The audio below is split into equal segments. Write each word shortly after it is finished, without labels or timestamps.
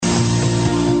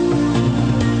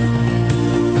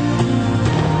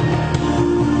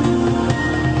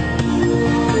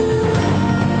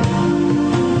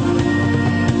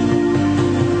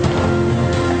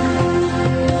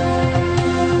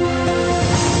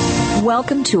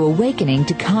Welcome to Awakening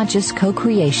to Conscious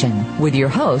Co-Creation with your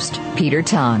host, Peter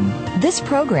Tongue. This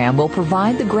program will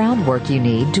provide the groundwork you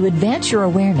need to advance your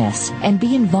awareness and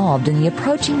be involved in the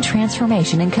approaching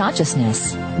transformation in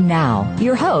consciousness. Now,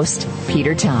 your host,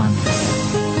 Peter Tongue.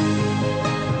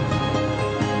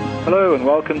 Hello and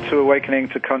welcome to Awakening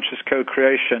to Conscious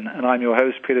Co-Creation, and I'm your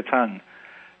host, Peter Tongue.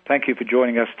 Thank you for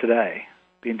joining us today.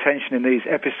 The intention in these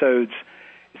episodes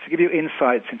is to give you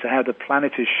insights into how the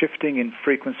planet is shifting in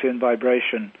frequency and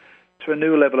vibration to a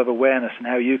new level of awareness and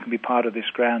how you can be part of this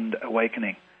grand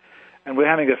awakening. And we're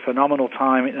having a phenomenal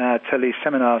time in our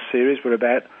tele-seminar series. We're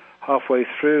about halfway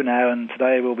through now, and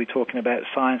today we'll be talking about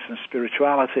science and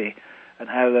spirituality and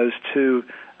how those two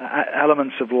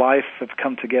elements of life have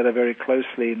come together very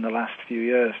closely in the last few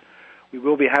years. We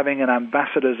will be having an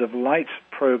Ambassadors of Light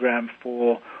program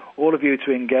for all of you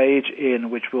to engage in,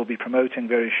 which we'll be promoting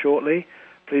very shortly.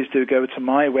 Please do go to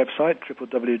my website,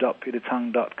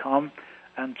 www.petertongue.com,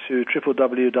 and to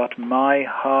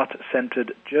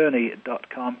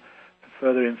www.myheartcenteredjourney.com for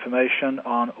further information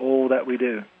on all that we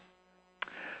do.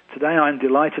 Today I'm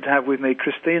delighted to have with me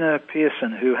Christina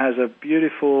Pearson, who has a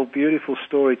beautiful, beautiful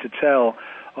story to tell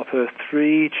of her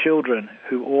 3 children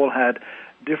who all had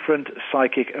different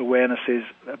psychic awarenesses,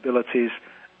 abilities,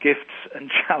 gifts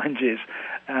and challenges.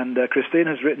 And Christina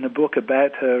has written a book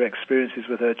about her experiences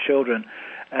with her children,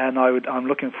 and I'm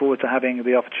looking forward to having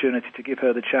the opportunity to give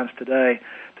her the chance today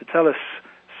to tell us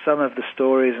some of the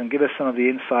stories and give us some of the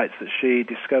insights that she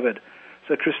discovered.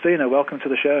 So Christina, welcome to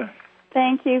the show.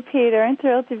 Thank you, Peter. I'm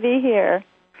thrilled to be here.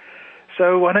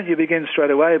 So why don't you begin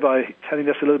straight away by telling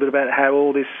us a little bit about how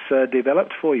all this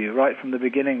developed for you, right from the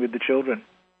beginning with the children?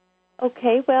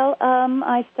 Okay, well,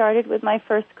 I started with my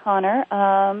first Connor.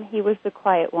 He was the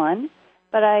quiet one,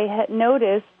 but I had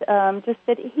noticed just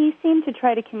that he seemed to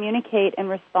try to communicate and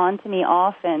respond to me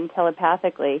often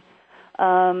telepathically.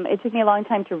 It took me a long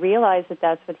time to realize that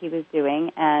that's what he was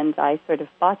doing, and I sort of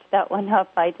botched that one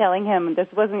up by telling him,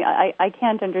 I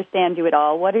can't understand you at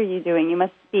all. What are you doing? You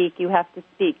must speak. You have to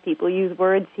speak. People use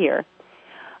words here.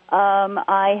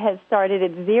 I had started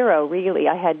at zero, really.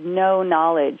 I had no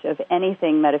knowledge of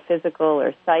anything metaphysical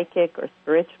or psychic or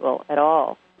spiritual at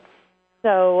all.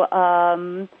 So,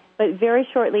 but very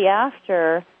shortly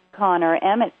after Connor,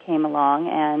 Emmett came along,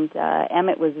 and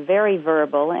Emmett was very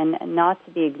verbal and not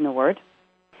to be ignored.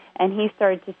 And he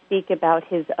started to speak about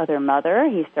his other mother.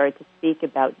 He started to speak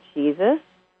about Jesus.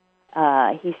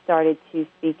 He started to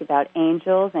speak about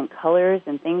angels and colors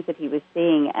and things that he was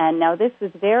seeing. And now this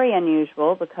was very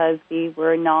unusual because we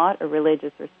were not a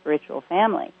religious or spiritual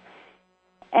family.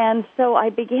 And so I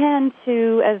began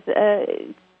to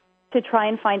try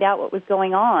and find out what was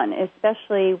going on,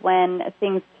 especially when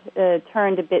things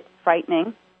turned a bit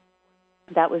frightening.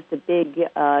 That was the big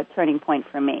turning point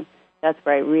for me. That's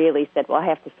where I really said, well, I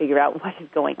have to figure out what is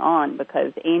going on,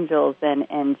 because angels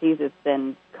and Jesus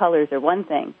and colors are one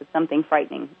thing, but something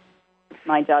frightening.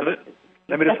 My job is...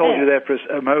 Let me just hold you there for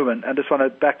a moment. I just want to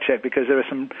back-check, because there are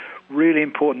some really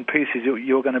important pieces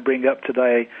you're going to bring up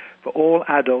today for all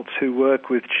adults who work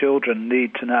with children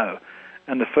need to know.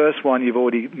 And the first one you've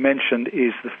already mentioned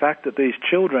is the fact that these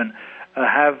children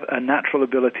have a natural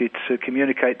ability to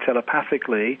communicate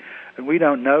telepathically, and we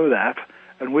don't know that.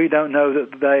 And we don't know that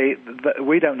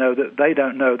we don't know that they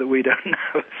don't know that we don't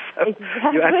know. So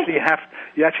exactly.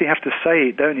 you actually have to say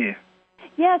it, don't you?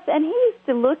 Yes, and he used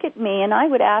to look at me, and I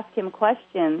would ask him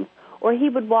questions, or he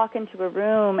would walk into a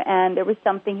room, and there was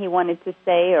something he wanted to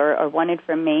say or wanted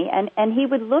from me, and he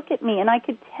would look at me, and I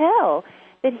could tell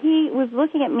that he was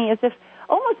looking at me as if,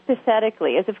 almost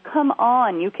pathetically, as if, come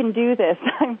on, you can do this.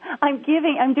 I'm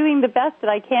doing the best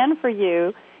that I can for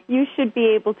you. You should be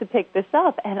able to pick this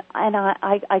up. And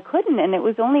I couldn't, and it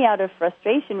was only out of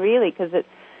frustration, really, because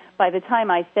by the time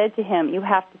I said to him, you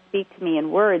have to speak to me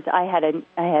in words, I had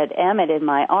Emmett in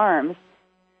my arms.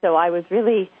 So I was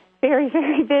really very,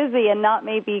 very busy and not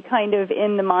maybe kind of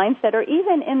in the mindset or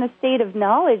even in the state of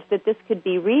knowledge that this could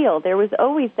be real. There was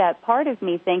always that part of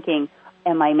me thinking,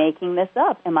 am I making this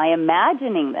up? Am I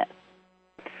imagining this?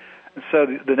 So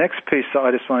the next piece that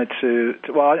I just wanted to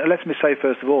let me say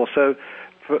first of all, so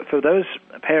for those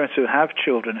parents who have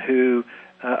children who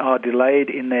are delayed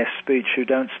in their speech, who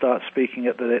don't start speaking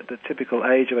at the typical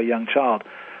age of a young child,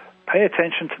 pay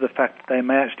attention to the fact that they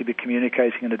may actually be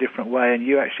communicating in a different way, and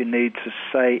you actually need to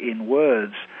say in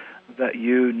words that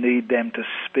you need them to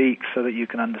speak so that you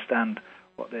can understand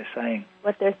what they're saying.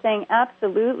 What they're saying,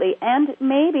 absolutely. And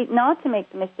maybe not to make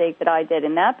the mistake that I did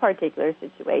in that particular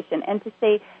situation, and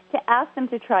to ask them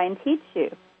to try and teach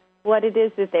you what it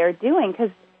is that they're doing,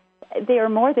 because they are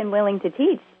more than willing to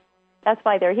teach. That's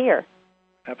why they're here.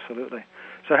 Absolutely.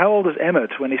 So how old was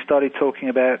Emmett when he started talking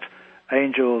about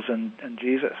angels and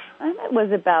Jesus? It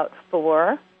was about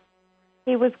 4.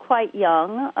 He was quite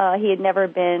young. He had never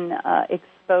been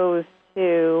exposed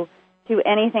to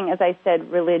anything, as I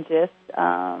said, religious.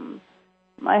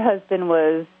 My husband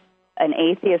was an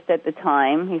atheist at the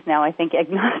time. He's now, I think,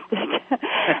 agnostic.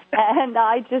 And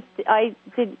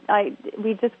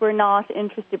we just were not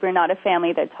interested. We're not a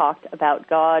family that talked about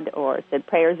God or said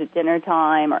prayers at dinner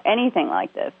time or anything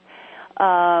like this.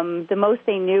 The most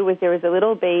they knew was there was a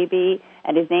little baby,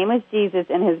 and his name was Jesus,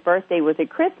 and his birthday was at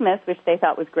Christmas, which they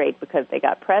thought was great because they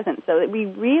got presents. So we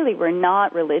really were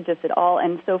not religious at all.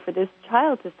 And so for this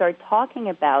child to start talking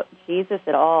about Jesus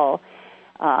at all,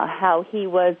 how he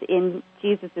was in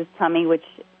Jesus' tummy, which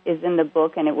is in the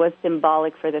book, and it was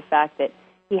symbolic for the fact that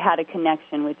he had a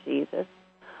connection with Jesus.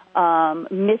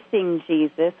 Missing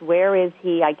Jesus, where is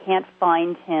he? I can't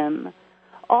find him.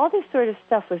 All this sort of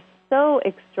stuff was so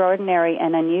extraordinary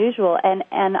and unusual, and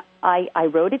I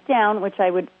wrote it down, which I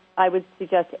would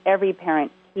suggest every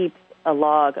parent keeps a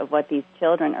log of what these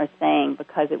children are saying,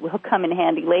 because it will come in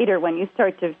handy later when you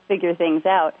start to figure things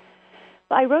out.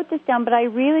 I wrote this down, but I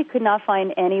really could not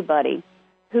find anybody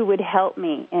who would help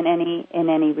me in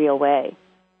any real way.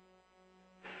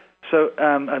 So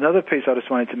another piece I just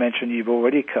wanted to mention you've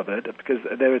already covered, because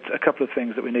there are a couple of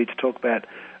things that we need to talk about,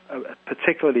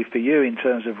 particularly for you in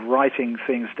terms of writing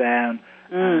things down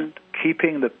and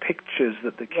keeping the pictures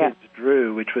that the kids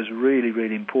drew, which was really,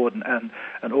 really important.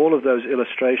 And all of those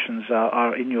illustrations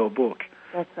are in your book.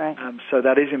 That's right. So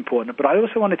that is important. But I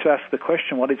also wanted to ask the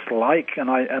question what it's like, because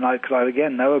I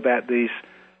again know about these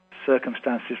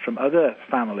circumstances from other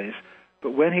families,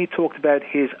 but when he talked about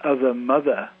his other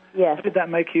mother, how did that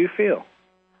make you feel?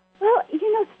 Well,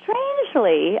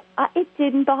 strangely, it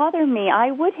didn't bother me.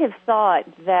 I would have thought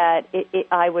that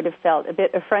I would have felt a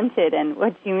bit affronted, and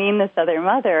what do you mean, this other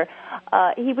mother?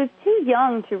 He was too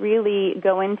young to really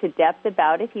go into depth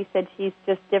about it. He said, she's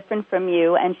just different from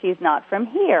you, and she's not from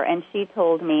here, and she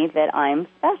told me that I'm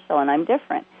special and I'm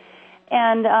different.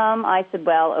 And I said,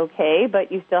 well, okay,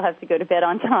 but you still have to go to bed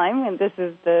on time, and this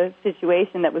is the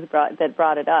situation that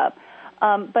brought it up.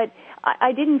 But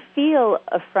I didn't feel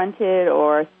affronted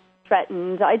or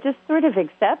threatened. I just sort of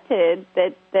accepted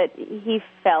that he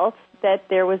felt that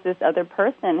there was this other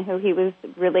person who he was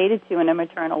related to in a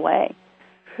maternal way,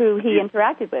 who he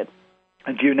interacted with.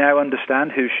 And do you now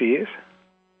understand who she is?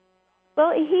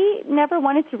 Well, he never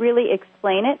wanted to really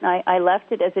explain it, and I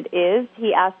left it as it is.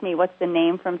 He asked me what's the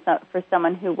name for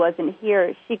someone who wasn't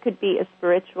here. She could be a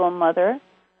spiritual mother.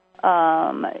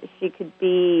 She could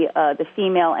be the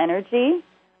female energy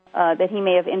that he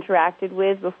may have interacted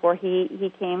with before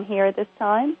he came here this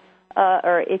time,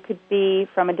 or it could be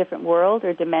from a different world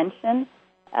or dimension,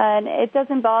 and it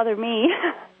doesn't bother me.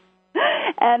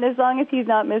 And as long as he's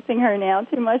not missing her now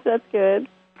too much, that's good.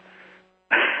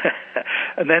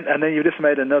 and then you just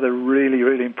made another really,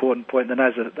 really important point. And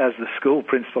as the school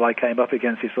principal, I came up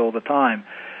against this all the time,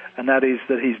 and that is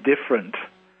that he's different.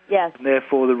 Yes. And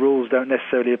therefore, the rules don't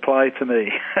necessarily apply to me.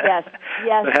 Yes.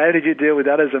 Yes. So how did you deal with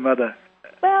that as a mother?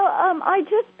 Well, I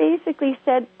just basically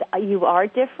said, you are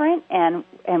different, and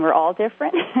we're all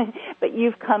different, but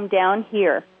you've come down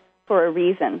here for a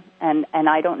reason, and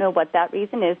I don't know what that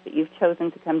reason is, but you've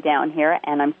chosen to come down here,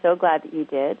 and I'm so glad that you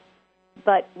did.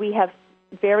 But we have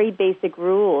very basic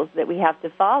rules that we have to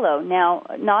follow. Now,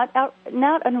 not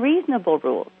unreasonable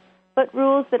rules, but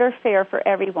rules that are fair for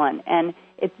everyone. And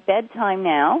it's bedtime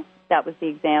now. That was the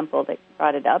example that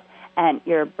brought it up. And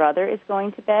your brother is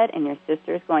going to bed, and your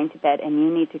sister is going to bed, and you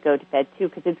need to go to bed too,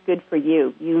 because it's good for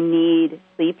you. You need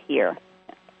sleep here,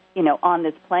 on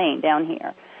this plane down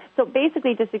here. So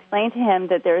basically just explain to him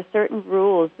that there are certain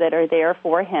rules that are there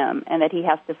for him and that he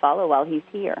has to follow while he's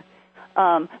here.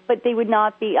 But they would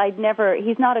not be,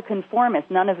 he's not a conformist.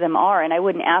 None of them are, and I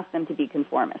wouldn't ask them to be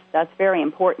conformists. That's very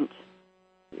important.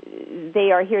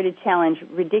 They are here to challenge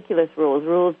ridiculous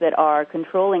rules that are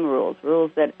controlling rules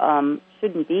that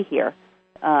shouldn't be here,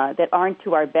 that aren't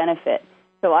to our benefit.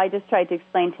 So I just tried to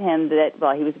explain to him that,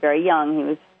 he was very young, he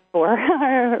was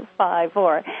 4 or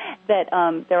 4,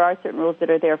 that there are certain rules that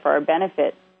are there for our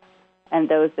benefit and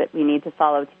those that we need to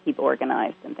follow to keep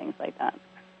organized and things like that.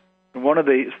 One of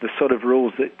the sort of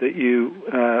rules that you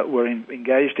were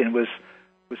engaged in was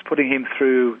putting him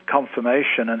through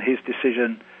confirmation and his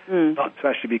decision not to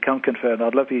actually become confirmed.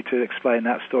 I'd love you to explain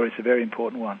that story. It's a very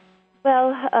important one.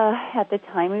 Well, at the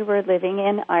time we were living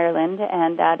in Ireland,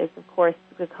 and that is, of course,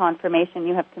 the confirmation.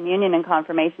 You have communion and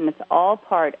confirmation. It's all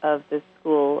part of the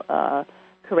school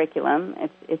curriculum.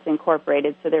 It's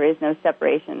incorporated, so there is no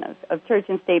separation of church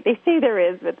and state. They say there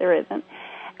is, but there isn't.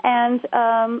 And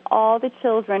all the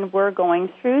children were going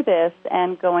through this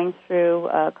and going through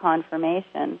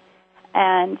confirmation.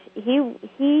 And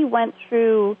he went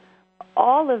through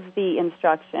all of the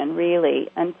instruction, really,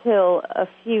 until a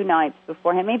few nights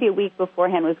beforehand, maybe a week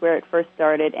beforehand was where it first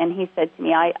started, and he said to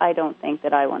me, I don't think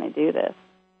that I want to do this.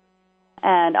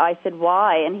 And I said,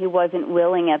 why? And he wasn't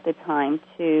willing at the time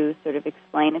to sort of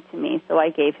explain it to me, so I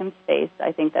gave him space.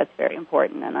 I think that's very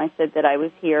important. And I said that I was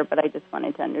here, but I just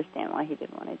wanted to understand why he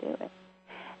didn't want to do it.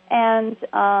 And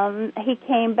he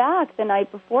came back the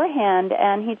night beforehand,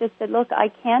 and he just said, look, I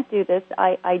can't do this.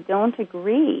 I don't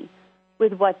agree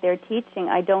with what they're teaching.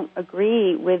 I don't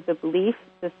agree with the belief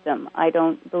system. I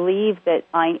don't believe that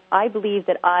I believe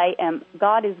that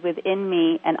God is within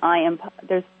me, and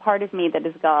there's part of me that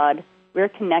is God. We're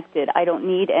connected. I don't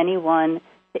need anyone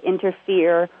to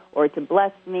interfere or to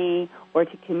bless me or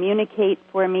to communicate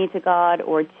for me to God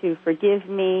or to forgive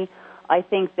me. I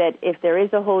think that if there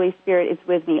is a Holy Spirit, it's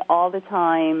with me all the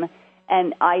time,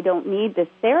 and I don't need this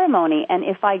ceremony. And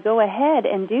if I go ahead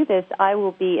and do this, I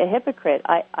will be a hypocrite.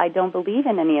 I don't believe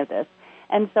in any of this.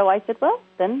 And so I said, well,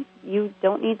 then you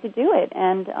don't need to do it.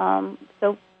 And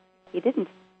so he didn't.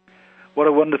 What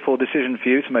a wonderful decision for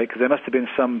you to make, because there must have been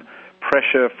some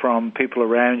pressure from people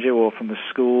around you or from the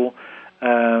school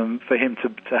for him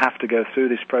to have to go through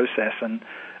this process, and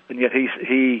yet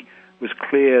he was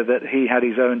clear that he had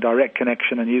his own direct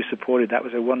connection and you supported. That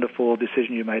was a wonderful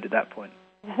decision you made at that point.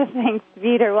 Thanks,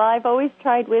 Peter. Well, I've always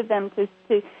tried with them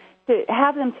to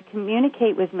have them to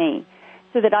communicate with me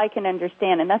so that I can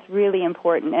understand, and that's really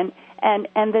important, and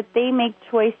that they make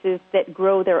choices that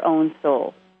grow their own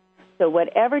soul. So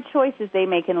whatever choices they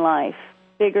make in life,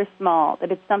 big or small,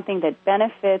 that it's something that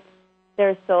benefits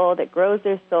their soul, that grows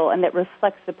their soul, and that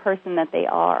reflects the person that they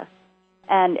are.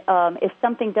 And if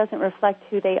something doesn't reflect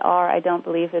who they are, I don't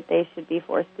believe that they should be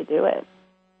forced to do it.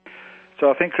 So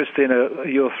I think, Christina,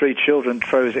 your three children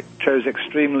chose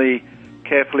extremely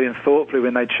carefully and thoughtfully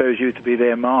when they chose you to be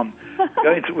their mom.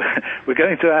 We're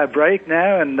going to our break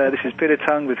now, and this is Peter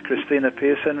Tongue with Christina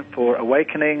Pearson for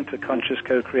Awakening to Conscious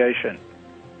Co-Creation.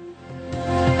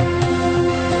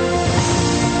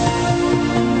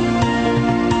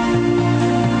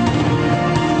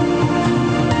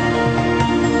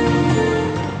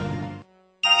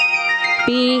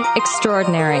 Be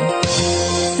extraordinary.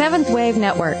 Seventh Wave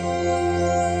Network.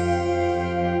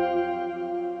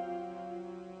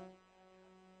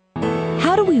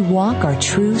 How do we walk our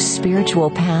true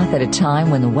spiritual path at a time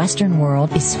when the Western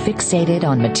world is fixated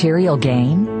on material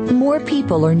gain? More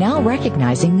people are now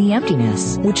recognizing the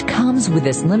emptiness which comes with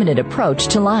this limited approach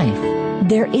to life.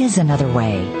 There is another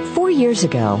way. 4 years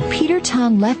ago, Peter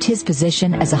Tongue left his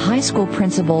position as a high school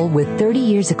principal with 30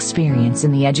 years' experience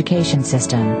in the education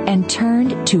system and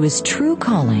turned to his true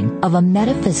calling of a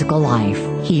metaphysical life.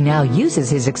 He now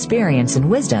uses his experience and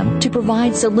wisdom to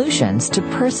provide solutions to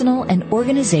personal and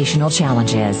organizational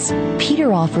challenges.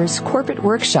 Peter offers corporate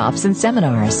workshops and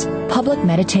seminars, public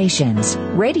meditations,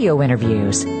 radio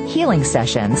interviews, healing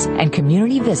sessions, and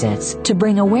community visits to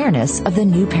bring awareness of the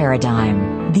new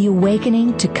paradigm, the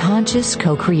awakening to conscious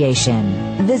co-creation.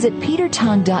 Visit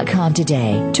petertongue.com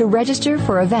today to register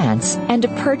for events and to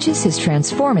purchase his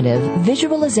transformative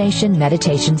visualization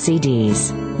meditation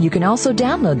CDs. You can also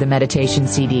download the meditation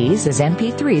CDs as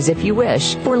MP3s if you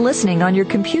wish for listening on your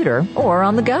computer or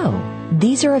on the go.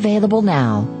 These are available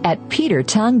now at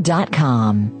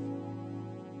petertongue.com.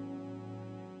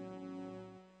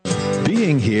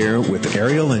 Being Here with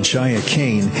Ariel and Shia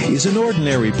Kane is an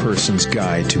ordinary person's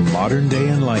guide to modern-day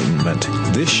enlightenment.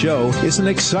 This show is an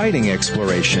exciting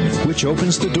exploration which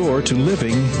opens the door to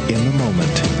living in the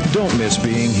moment. Don't miss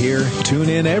Being Here. Tune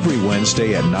in every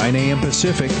Wednesday at 9 a.m.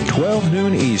 Pacific, 12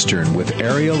 noon Eastern with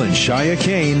Ariel and Shia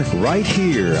Kane right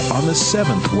here on the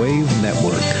Seventh Wave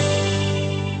Network.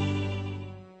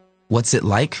 What's it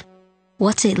like?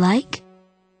 What's it like?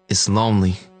 It's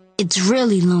lonely. It's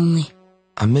really lonely.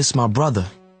 I miss my brother.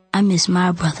 I miss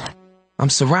my brother. I'm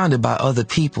surrounded by other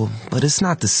people, but it's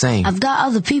not the same. I've got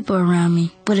other people around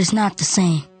me, but it's not the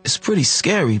same. It's pretty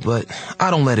scary, but I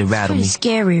don't let it rattle me. It's pretty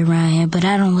scary around here, but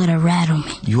I don't let it rattle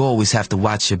me. You always have to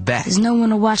watch your back. There's no one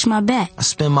to watch my back. I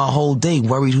spend my whole day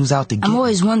worried who's out to get me. I'm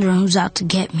always wondering who's out to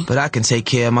get me. But I can take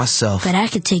care of myself. But I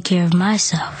can take care of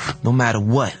myself. No matter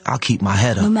what, I'll keep my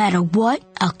head up. No matter what,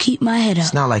 I'll keep my head up.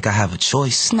 It's not like I have a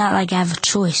choice. It's not like I have a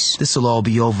choice. This'll all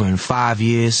be over in 5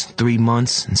 years, 3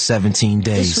 months, and 17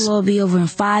 days. This'll all be over in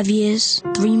 5 years,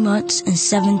 3 months, and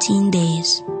 17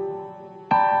 days.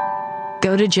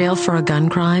 Go to jail for a gun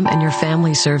crime and your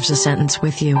family serves a sentence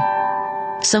with you.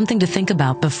 Something to think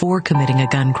about before committing a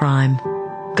gun crime.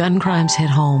 Gun crimes hit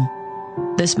home.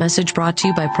 This message brought to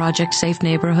you by Project Safe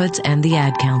Neighborhoods and the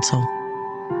Ad Council.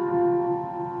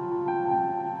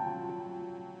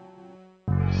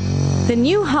 The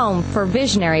new home for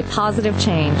visionary positive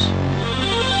change.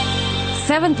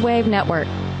 Seventh Wave Network.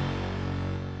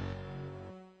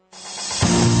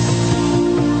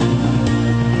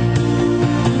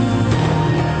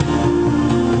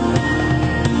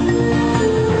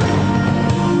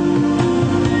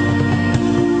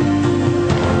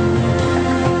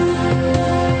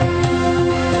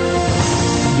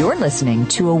 Listening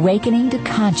to Awakening to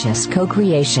Conscious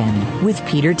Co-Creation with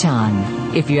Peter Tongue.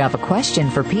 If you have a question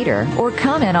for Peter or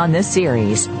comment on this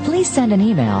series, please send an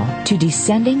email to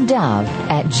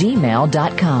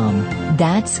descendingdove@gmail.com.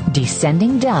 That's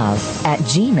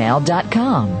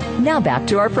descendingdove@gmail.com. Now back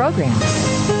to our program.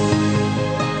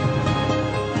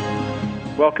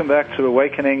 Welcome back to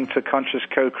Awakening to Conscious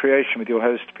Co-Creation with your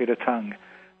host, Peter Tongue.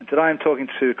 And today I'm talking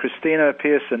to Christina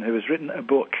Pearson, who has written a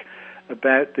book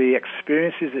about the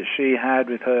experiences that she had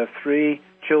with her 3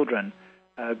 children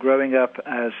growing up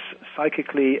as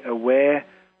psychically aware,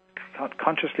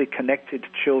 consciously connected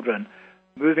children,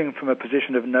 moving from a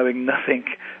position of knowing nothing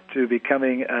to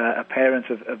becoming a parent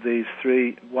of these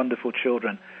 3 wonderful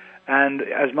children. And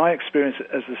as my experience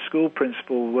as the school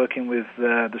principal working with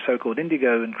the so-called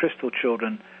indigo and crystal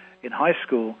children in high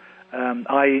school,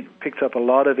 I picked up a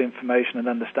lot of information and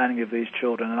understanding of these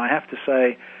children. And I have to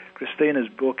say, Christina's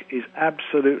book is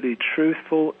absolutely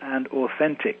truthful and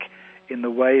authentic in the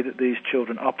way that these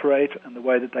children operate and the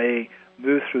way that they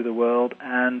move through the world,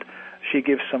 and she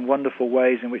gives some wonderful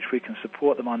ways in which we can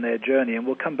support them on their journey, and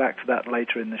we'll come back to that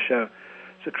later in the show.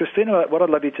 So, Christina, what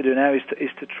I'd love you to do now is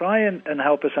to try and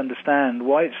help us understand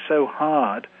why it's so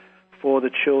hard for the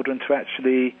children to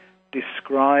actually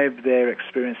describe their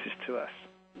experiences to us.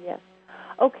 Yes.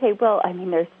 Okay, well, I mean,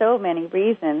 there's so many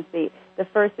reasons. The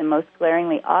first and most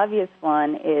glaringly obvious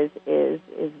one is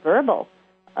verbal.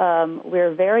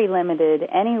 We're very limited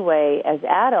anyway as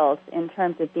adults in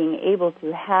terms of being able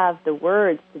to have the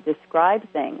words to describe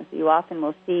things. You often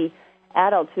will see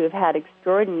adults who have had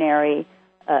extraordinary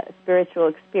spiritual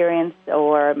experience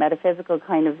or metaphysical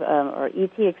kind of or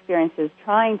ET experiences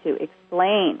trying to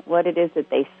explain what it is that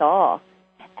they saw.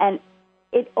 And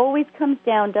it always comes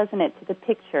down, doesn't it, to the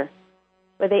picture,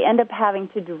 where they end up having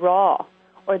to draw,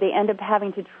 or they end up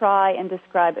having to try and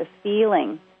describe a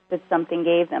feeling that something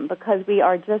gave them, because we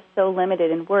are just so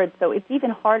limited in words. So it's even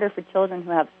harder for children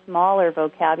who have smaller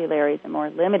vocabularies and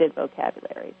more limited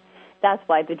vocabularies. That's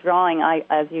why the drawing,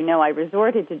 as you know, I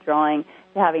resorted to drawing,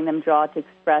 to having them draw to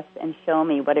express and show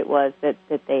me what it was that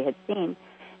they had seen.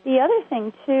 The other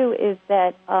thing, too, is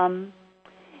that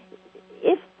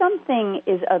if something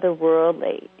is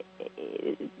otherworldly,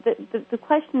 the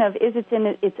question of is it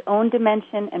in its own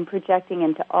dimension and projecting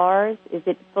into ours? Is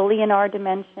it fully in our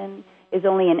dimension? Is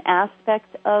only an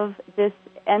aspect of this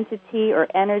entity or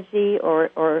energy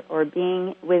or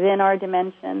being within our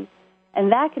dimension?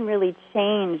 And that can really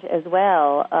change as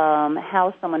well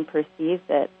how someone perceives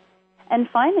it. And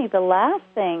finally, the last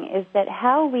thing is that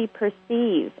how we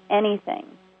perceive anything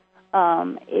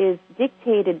is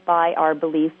dictated by our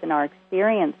beliefs and our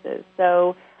experiences.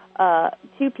 So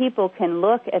 2 people can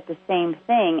look at the same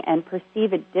thing and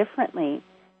perceive it differently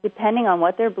depending on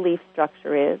what their belief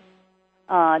structure is,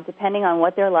 depending on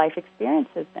what their life experience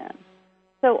has been.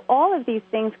 So all of these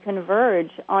things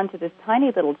converge onto this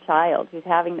tiny little child who's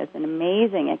having this an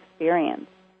amazing experience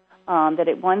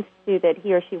that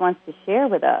he or she wants to share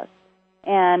with us.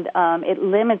 And it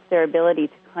limits their ability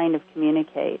to kind of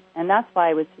communicate. And that's why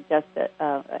I would suggest that,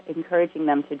 encouraging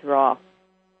them to draw.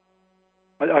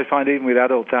 I find even with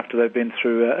adults, after they've been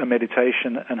through a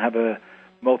meditation and have a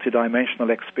multidimensional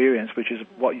experience, which is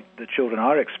what the children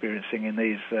are experiencing in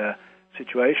these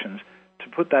situations, to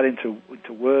put that into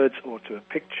words or to a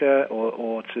picture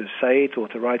or to say it or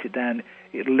to write it down,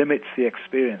 it limits the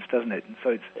experience, doesn't it? And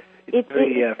so it's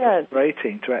very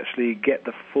frustrating to actually get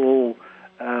the full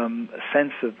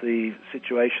sense of the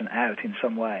situation out in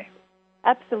some way.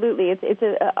 Absolutely.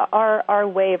 Our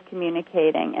way of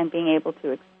communicating and being able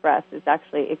to express is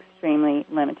actually extremely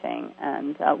limiting,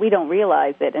 and we don't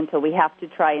realize it until we have to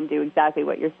try and do exactly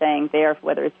what you're saying there,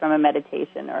 whether it's from a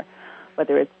meditation or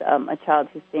whether it's a child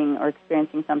who's seeing or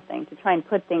experiencing something. To try and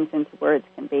put things into words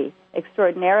can be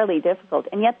extraordinarily difficult,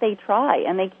 and yet they try,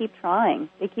 and they keep trying.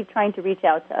 They keep trying to reach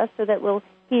out to us so that we'll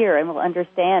hear and we'll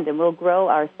understand and we'll grow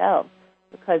ourselves,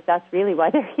 because that's really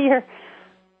why they're here.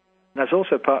 That's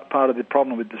also part of the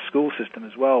problem with the school system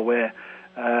as well, where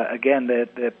again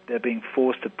they're being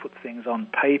forced to put things on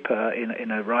paper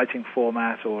in a writing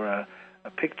format or a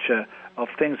picture of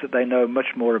things that they know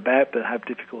much more about but have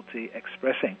difficulty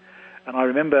expressing. And I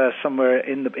remember somewhere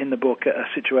in the book a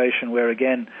situation where,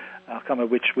 again, I can't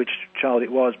remember which child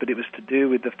it was, but it was to do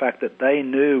with the fact that they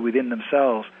knew within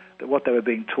themselves that what they were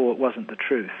being taught wasn't the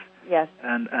truth. Yes.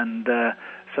 And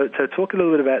so talk a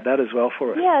little bit about that as well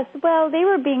for us. Yes, well, they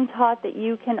were being taught that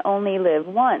you can only live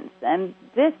once, and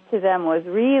this to them was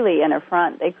really an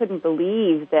affront. They couldn't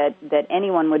believe that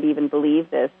anyone would even believe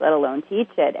this, let alone teach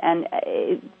it. And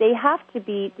these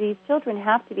children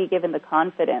have to be given the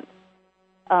confidence,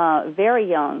 very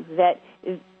young, that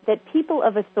people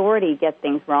of authority get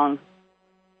things wrong,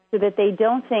 so that they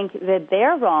don't think that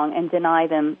they're wrong and deny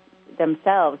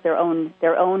themselves their own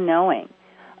knowing.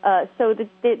 So the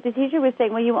teacher was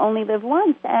saying, well, you only live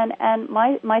once. And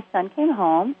my son came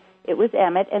home, it was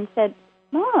Emmett, and said,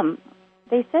 Mom,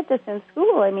 they said this in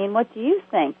school. I mean, what do you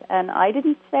think? And I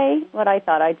didn't say what I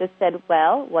thought. I just said,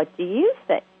 well, what do you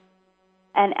think?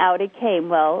 And out it came,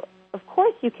 well, of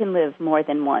course you can live more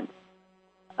than once.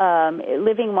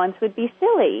 Living once would be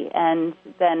silly. And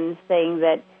then saying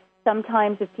that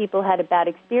sometimes if people had a bad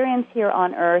experience here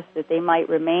on earth, that they might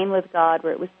remain with God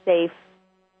where it was safe,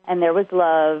 and there was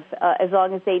love, as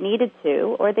long as they needed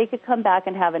to, or they could come back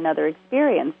and have another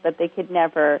experience, but they could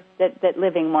never, that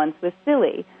living once was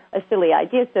a silly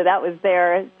idea. So that was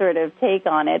their sort of take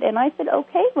on it. And I said,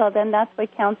 okay, well, then that's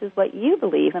what counts as what you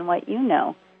believe and what you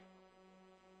know.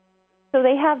 So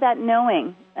they have that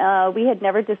knowing. We had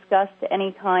never discussed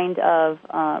any kind of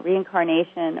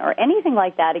reincarnation or anything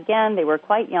like that. Again, they were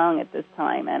quite young at this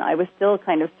time, and I was still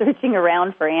kind of searching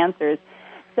around for answers.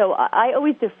 So I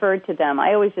always deferred to them.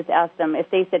 I always just asked them, if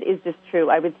they said, is this true,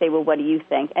 I would say, well, what do you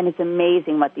think? And it's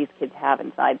amazing what these kids have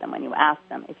inside them when you ask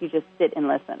them, if you just sit and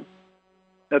listen.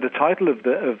 Now, the title of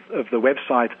the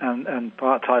website and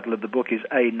part title of the book is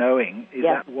A Knowing. Is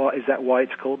that why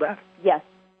it's called that? Yes,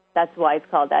 that's why it's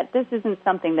called that. This isn't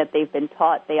something that they've been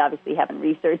taught. They obviously haven't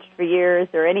researched for years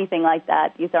or anything like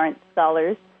that. These aren't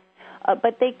scholars.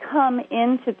 But they come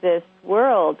into this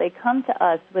world, they come to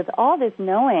us with all this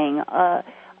knowing,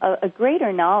 a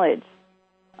greater knowledge,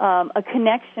 a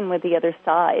connection with the other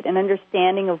side, an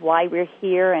understanding of why we're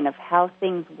here and of how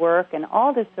things work and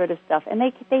all this sort of stuff. And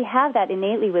they have that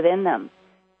innately within them.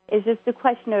 It's just a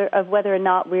question of whether or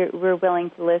not we're willing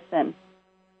to listen.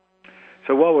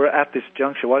 So while we're at this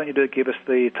juncture, why don't you give us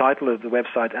the title of the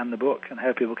website and the book and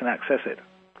how people can access it?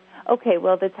 Okay,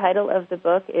 well, the title of the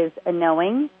book is A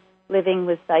Knowing, Living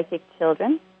with Psychic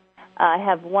Children. I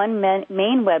have one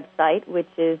main website, which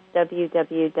is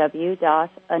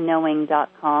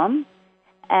www.aknowing.com,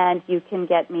 and you can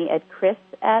get me at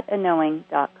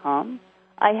chris@aknowing.com.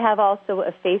 I have also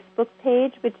a Facebook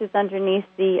page, which is underneath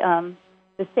the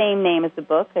same name as the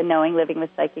book, A Knowing, Living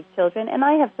with Psychic Children, and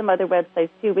I have some other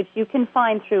websites, too, which you can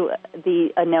find through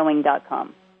the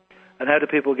aknowing.com. And how do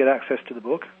people get access to the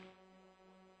book?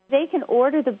 They can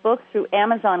order the book through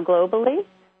Amazon globally,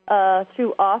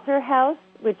 through Author House,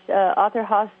 which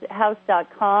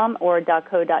authorhouse.com or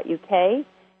 .co.uk,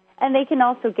 and they can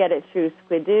also get it through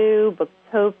Squidoo,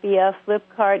 Booktopia,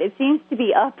 Flipkart. It seems to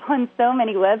be up on so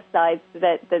many websites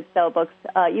that sell books.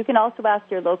 You can also ask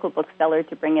your local bookseller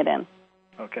to bring it in.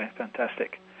 Okay,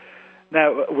 fantastic.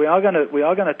 Now we are going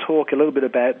to talk a little bit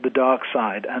about the dark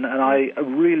side, and I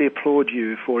really applaud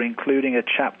you for including a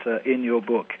chapter in your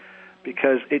book,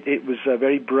 because it was a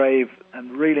very brave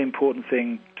and really important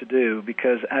thing to do,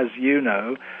 because, as you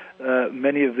know,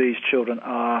 many of these children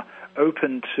are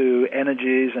open to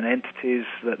energies and entities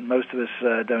that most of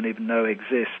us don't even know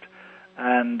exist.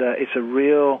 And it's a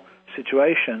real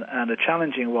situation and a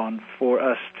challenging one for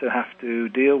us to have to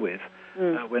deal with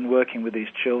when working with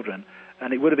these children.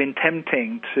 And it would have been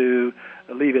tempting to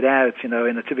leave it out, in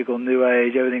a typical New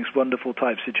Age, everything's wonderful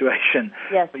type situation.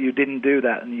 Yes. But you didn't do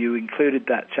that, and you included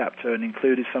that chapter and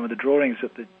included some of the drawings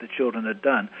that the children had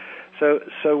done. So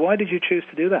why did you choose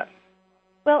to do that?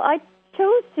 Well, I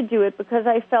chose to do it because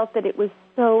I felt that it was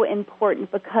so important,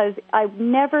 because I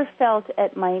never felt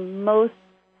at my most,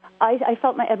 I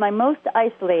felt at my most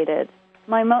isolated,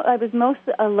 I was most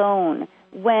alone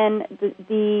when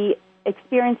the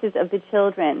experiences of the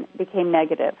children became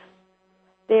negative.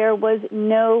 There was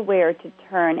nowhere to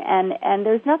turn, and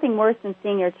there's nothing worse than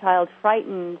seeing your child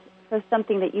frightened for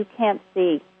something that you can't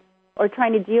see, or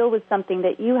trying to deal with something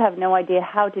that you have no idea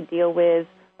how to deal with,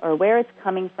 or where it's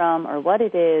coming from, or what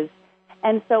it is.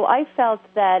 And so I felt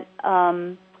that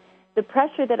the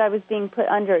pressure that I was being put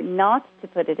under not to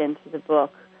put it into the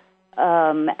book,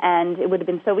 and it would have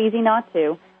been so easy not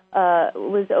to,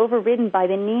 was overridden by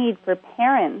the need for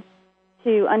parents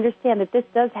to understand that this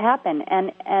does happen,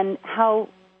 and how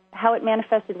it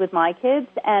manifested with my kids,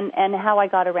 and how I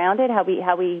got around it, how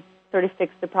we sort of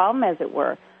fixed the problem, as it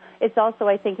were. It's also,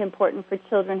 I think, important for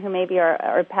children who maybe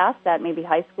are past that, maybe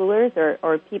high schoolers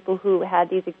or people who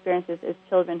had these experiences as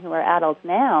children who are adults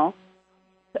now,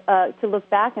 to look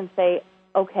back and say,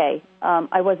 okay,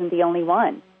 I wasn't the only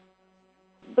one.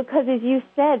 because as you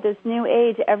said, this new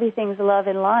age, everything's love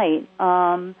and light.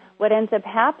 What ends up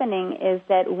happening is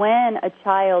that when a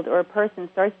child or a person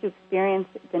starts to experience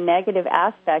the negative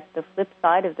aspect, the flip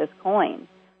side of this coin,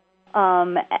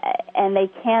 and they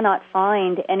cannot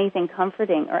find anything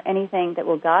comforting or anything that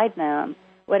will guide them,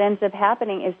 what ends up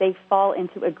happening is they fall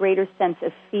into a greater sense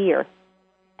of fear.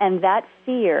 And that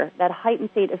fear, that heightened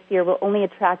state of fear, will only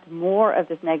attract more of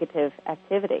this negative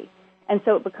activity. And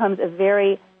so it becomes a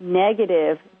very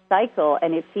negative cycle,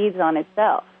 and it feeds on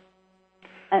itself.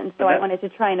 And so I wanted to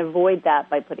try and avoid that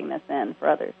by putting this in for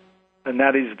others. And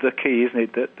that is the key,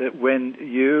 isn't it? That when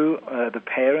you, the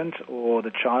parent or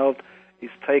the child, is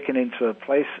taken into a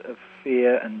place of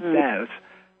fear and doubt,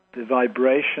 the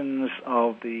vibrations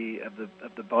of the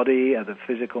body, of the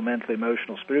physical, mental,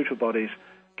 emotional, spiritual bodies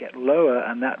get lower,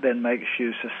 and that then makes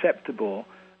you susceptible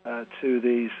to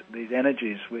these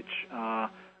energies, which are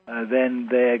then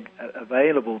they're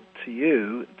available to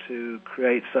you to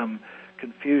create some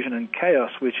confusion and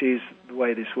chaos, which is the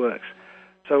way this works.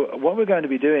 So what we're going to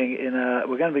be doing,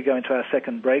 we're going to be going to our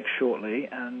second break shortly,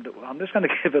 and I'm just going to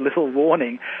give a little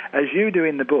warning, as you do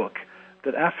in the book,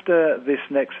 that after this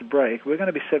next break, we're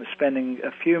going to be spending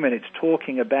a few minutes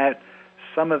talking about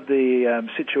some of the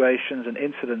situations and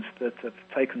incidents that have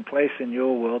taken place in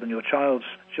your world and your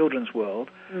children's world,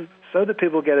 so that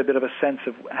people get a bit of a sense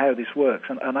of how this works.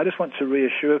 And I just want to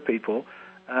reassure people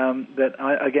that,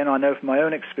 I know from my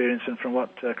own experience and from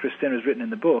what Christina has written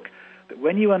in the book, that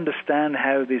when you understand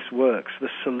how this works, the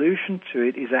solution to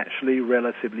it is actually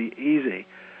relatively easy.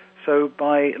 So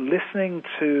by listening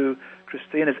to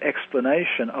Christina's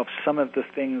explanation of some of the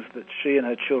things that she and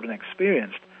her children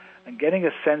experienced and getting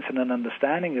a sense and an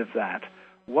understanding of that,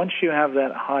 once you have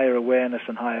that higher awareness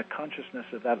and higher consciousness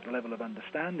of that level of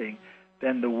understanding,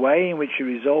 then the way in which you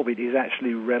resolve it is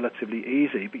actually relatively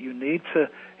easy. But you need to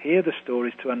hear the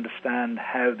stories to understand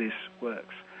how this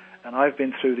works. And I've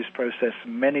been through this process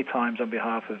many times on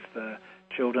behalf of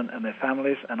children and their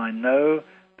families, and I know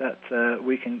that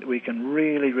we can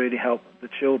really, really help the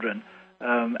children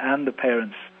and the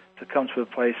parents to come to a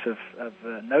place of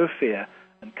no fear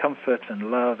and comfort and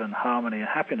love and harmony and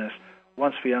happiness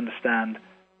once we understand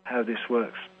how this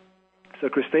works. So,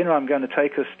 Christina, I'm going to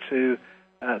take us to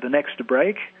the next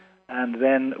break, and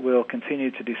then we'll continue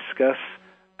to discuss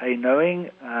a knowing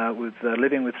with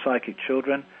living with psychic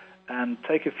children, and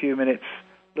take a few minutes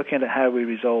looking at how we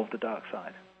resolve the dark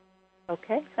side.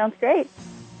 Okay, sounds great.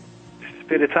 This is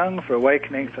Peter Tung for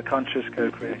Awakening for Conscious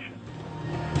Co-Creation.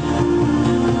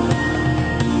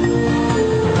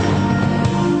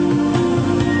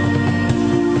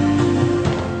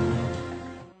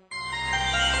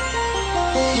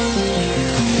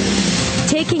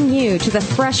 Taking you to the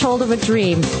threshold of a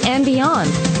dream and beyond.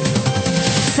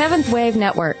 Seventh Wave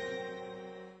Network.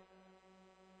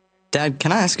 Dad,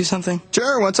 can I ask you something?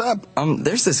 Sure, what's up?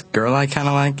 There's this girl I kind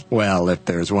of like. Well, if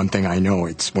there's one thing I know,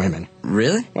 it's women.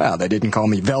 Really? Well, they didn't call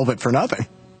me Velvet for nothing.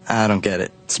 I don't get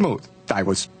it. Smooth. I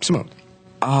was smooth.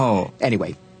 Oh.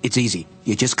 Anyway, it's easy.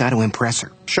 You just got to impress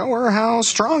her. Show her how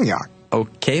strong you are.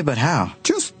 Okay, but how?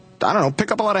 Just, I don't know,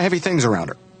 pick up a lot of heavy things around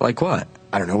her. Like what?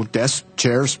 I don't know, desks,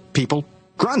 chairs, people.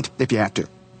 Grunt, if you have to.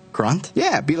 Grunt?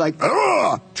 Yeah, be like,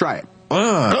 ugh! Try it.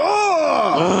 Ugh!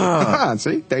 Ugh!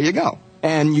 See, there you go.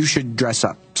 And you should dress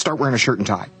up. Start wearing a shirt and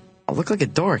tie. I'll look like a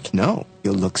dork. No,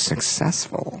 you'll look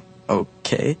successful.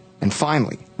 Okay. And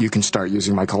finally, you can start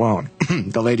using my cologne.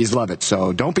 The ladies love it,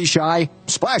 so don't be shy.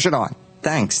 Splash it on.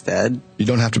 Thanks, Dad. You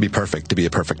don't have to be perfect to be a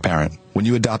perfect parent. When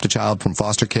you adopt a child from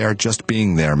foster care, just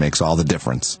being there makes all the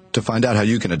difference. To find out how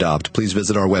you can adopt, please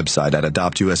visit our website at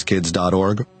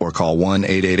adoptuskids.org or call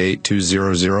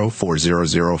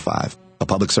 1-888-200-4005. A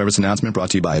public service announcement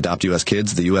brought to you by Adopt US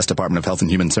Kids, the U.S. Department of Health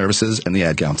and Human Services, and the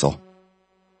Ad Council.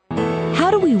 How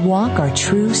do we walk our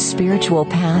true spiritual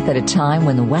path at a time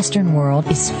when the Western world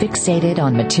is fixated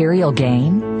on material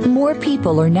gain? More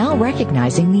people are now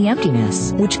recognizing the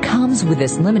emptiness which comes with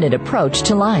this limited approach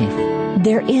to life.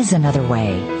 There is another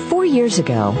way. 4 years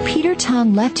ago, Peter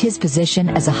Tung left his position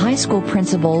as a high school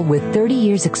principal with 30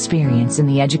 years' experience in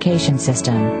the education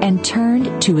system and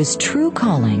turned to his true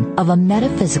calling of a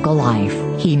metaphysical life.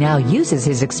 He now uses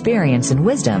his experience and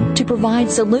wisdom to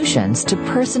provide solutions to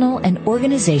personal and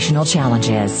organizational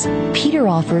challenges. Peter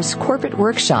offers corporate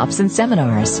workshops and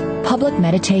seminars, public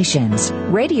meditations,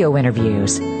 radio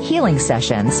interviews, healing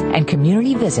sessions, and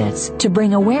community visits to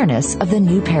bring awareness of the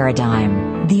new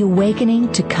paradigm. The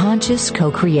Awakening to Conscious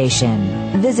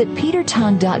Co-Creation. Visit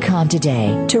petertong.com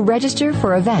today to register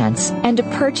for events and to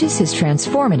purchase his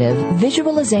transformative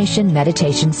visualization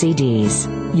meditation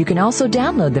CDs. You can also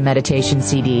download the meditation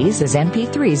CDs as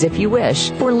MP3s if you wish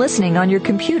for listening on your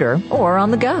computer or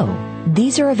on the go.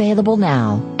 These are available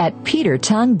now at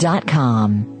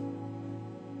petertong.com.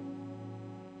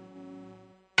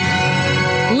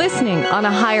 Listening on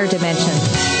a higher dimension.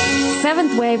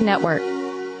 Seventh Wave Network.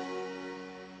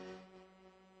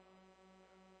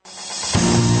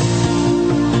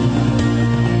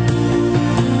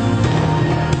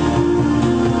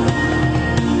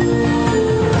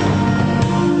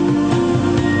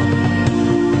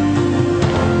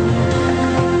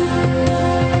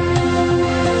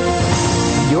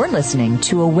 Listening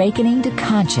to Awakening to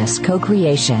Conscious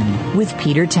Co-Creation with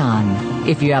Peter Tong.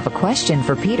 If you have a question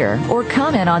for Peter or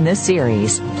comment on this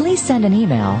series, please send an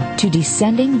email to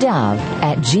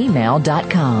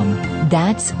descendingdove@gmail.com.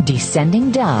 That's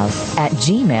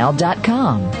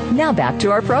descendingdove@gmail.com. Now back to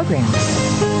our program.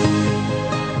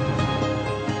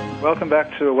 Welcome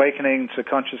back to Awakening to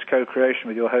Conscious Co-Creation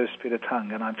with your host, Peter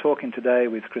Tong. And I'm talking today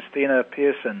with Christina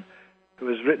Pearson, who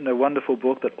has written a wonderful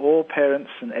book that all parents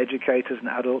and educators and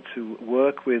adults who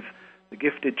work with the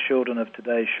gifted children of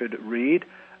today should read.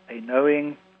 A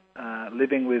Knowing,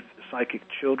 Living with Psychic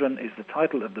Children is the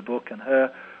title of the book, and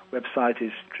her website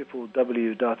is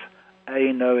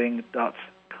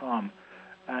www.aknowing.com.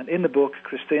 And in the book,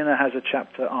 Christina has a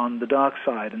chapter on the dark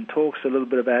side and talks a little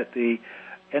bit about the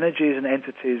energies and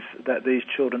entities that these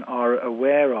children are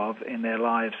aware of in their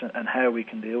lives and how we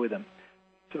can deal with them.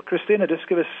 So, Christina, just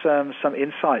give us some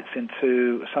insights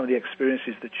into some of the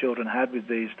experiences the children had with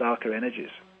these darker energies.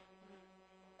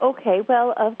 Okay,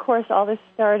 well, of course, all this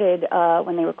started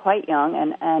when they were quite young,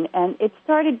 and it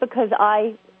started because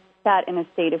I sat in a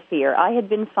state of fear. I had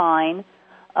been fine.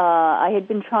 I had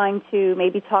been trying to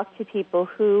maybe talk to people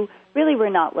who really were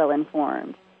not well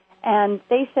informed, and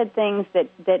they said things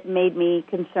that made me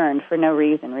concerned for no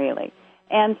reason, really.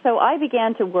 And so I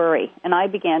began to worry, and I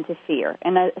began to fear.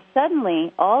 And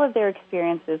suddenly, all of their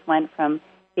experiences went from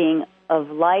being of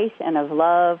light and of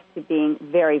love to being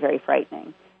very, very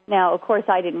frightening. Now, of course,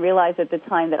 I didn't realize at the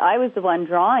time that I was the one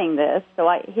drawing this. So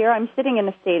here I'm sitting in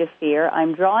a state of fear.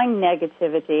 I'm drawing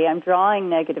negativity. I'm drawing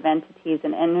negative entities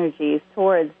and energies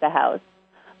towards the house.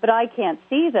 But I can't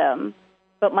see them,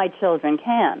 but my children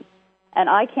can. And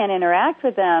I can't interact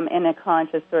with them in a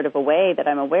conscious sort of a way that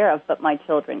I'm aware of, but my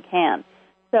children can.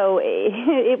 So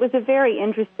it was a very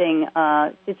interesting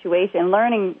situation,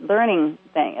 learning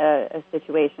thing, a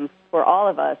situation for all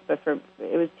of us. But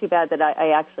it was too bad that I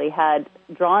actually had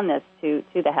drawn this to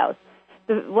the house.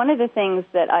 One of the things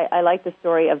that I like the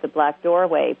story of the black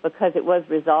doorway because it was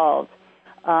resolved.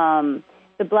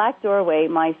 The black doorway,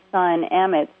 my son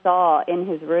Emmett saw in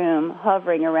his room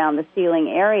hovering around the ceiling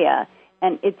area.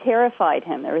 And it terrified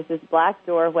him. There was this black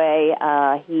doorway.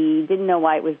 He didn't know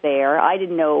why it was there. I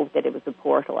didn't know that it was a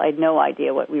portal. I had no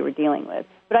idea what we were dealing with.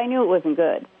 But I knew it wasn't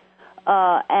good.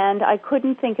 And I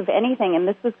couldn't think of anything. And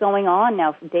this was going on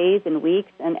now for days and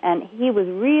weeks. And he was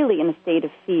really in a state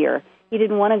of fear. He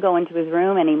didn't want to go into his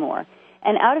room anymore.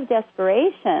 And out of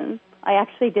desperation, I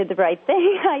actually did the right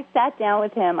thing. I sat down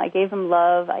with him. I gave him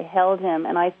love. I held him.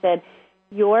 And I said,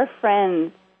 your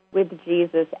friends with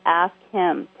Jesus, ask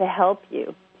him to help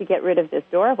you to get rid of this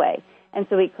doorway. And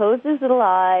so he closed his little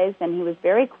eyes, and he was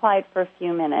very quiet for a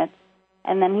few minutes,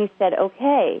 and then he said,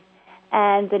 okay.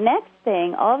 And the next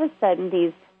thing, all of a sudden,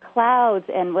 these clouds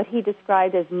and what he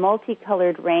described as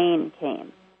multicolored rain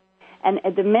came. And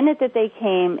at the minute that they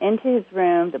came into his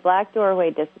room, the black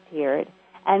doorway disappeared,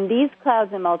 and these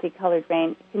clouds and multicolored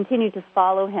rain continued to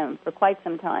follow him for quite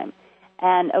some time.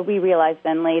 And we realized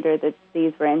then later that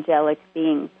these were angelic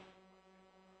beings.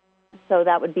 So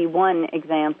that would be one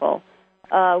example.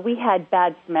 We had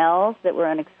bad smells that were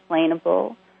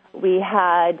unexplainable. We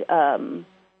had an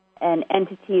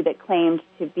entity that claimed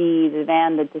to be the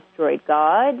van that destroyed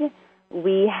God.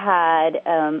 We had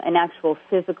an actual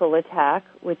physical attack,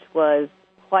 which was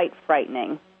quite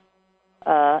frightening.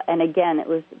 And again, it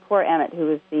was poor Emmett who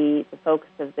was the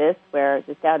focus of this, where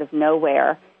just out of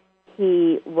nowhere,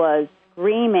 he was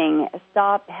screaming,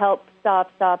 stop, help, stop,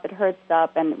 it hurts,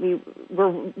 stop. And we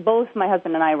were, both my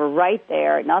husband and I were right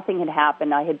there. Nothing had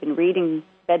happened. I had been reading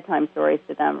bedtime stories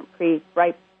to them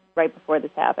right before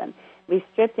this happened. We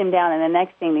stripped him down, and the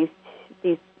next thing,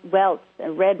 these welts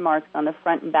and red marks on the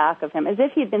front and back of him, as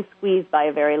if he'd been squeezed by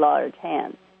a very large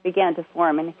hand, began to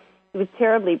form. And he was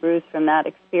terribly bruised from that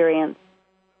experience.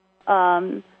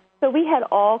 So we had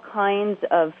all kinds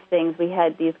of things. We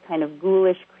had these kind of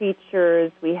ghoulish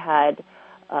creatures. We had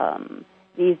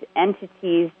these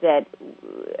entities that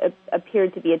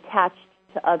appeared to be attached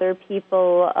to other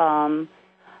people,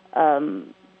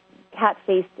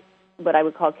 cat-faced, what I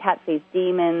would call cat-faced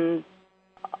demons,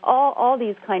 all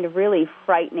these kind of really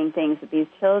frightening things that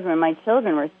my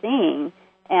children were seeing,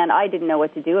 and I didn't know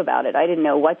what to do about it. I didn't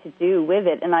know what to do with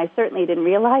it, and I certainly didn't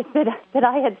realize that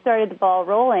I had started the ball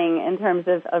rolling in terms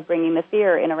of bringing the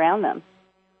fear in around them.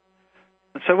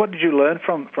 So what did you learn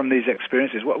from these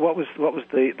experiences? What was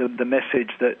the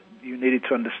message that you needed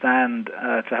to understand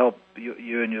to help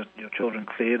you and your children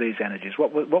clear these energies?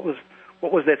 What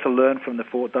was there to learn from the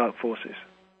dark forces?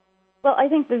 Well, I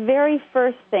think the very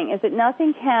first thing is that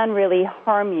nothing can really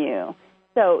harm you.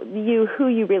 So who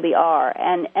you really are,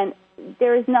 and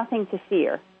there is nothing to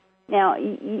fear. Now,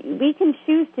 we can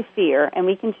choose to fear, and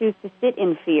we can choose to sit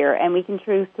in fear, and we can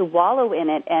choose to wallow in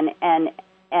it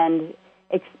and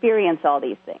experience all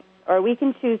these things. Or we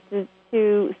can choose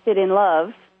to sit in love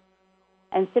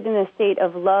and sit in a state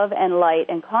of love and light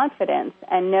and confidence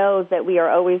and know that we are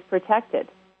always protected.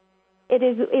 It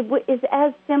is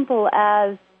as simple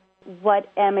as what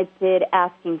Emmett did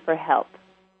asking for help.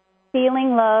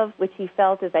 Feeling love, which he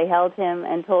felt as I held him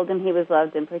and told him he was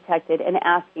loved and protected, and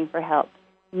asking for help.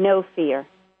 No fear.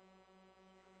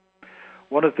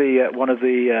 One of the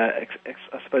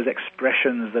I suppose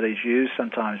expressions that is used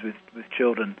sometimes with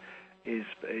children is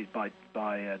by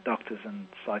doctors and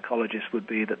psychologists would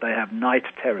be that they have night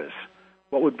terrors.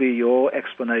 What would be your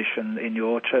explanation in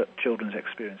your children's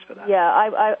experience for that? Yeah,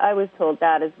 I was told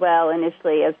that as well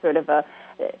initially as sort of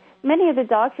many of the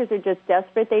doctors are just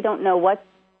desperate. They don't know what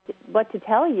to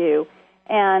tell you.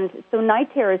 And so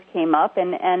night terrors came up,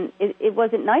 and it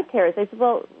wasn't night terrors. I said,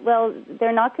 well,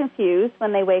 they're not confused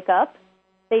when they wake up.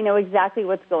 They know exactly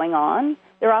what's going on.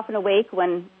 They're often awake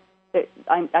when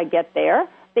I get there.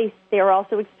 They're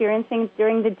also experiencing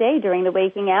during the day, during the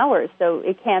waking hours, so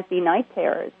it can't be night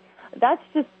terrors. That's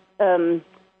just a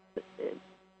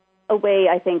way,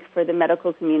 I think, for the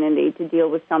medical community to deal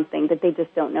with something that they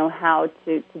just don't know how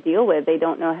to deal with. They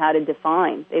don't know how to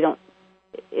define.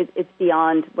 It's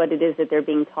beyond what it is that they're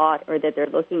being taught or that they're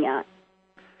looking at.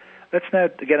 Let's now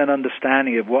get an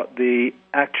understanding of what the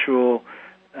actual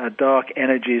dark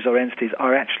energies or entities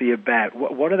are actually about.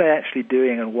 What are they actually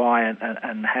doing, and why,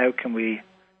 and how can we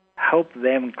help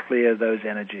them clear those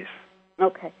energies?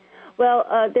 Okay. Well,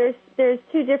 there's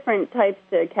two different types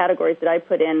of categories that I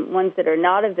put in, ones that are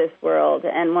not of this world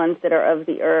and ones that are of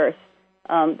the earth.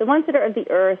 The ones that are of the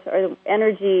earth are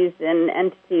energies and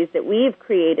entities that we've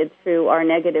created through our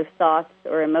negative thoughts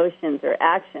or emotions or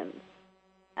actions.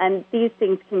 And these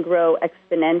things can grow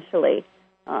exponentially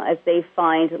as they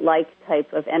find like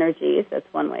type of energies.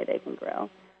 That's one way they can grow.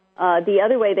 The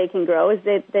other way they can grow is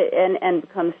and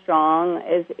become strong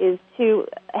is to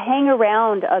hang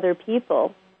around other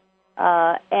people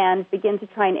and begin to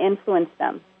try and influence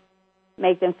them,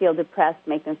 make them feel depressed,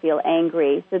 make them feel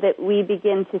angry, so that we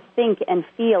begin to think and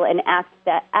feel and act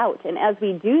that out. And as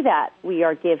we do that, we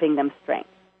are giving them strength.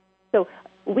 So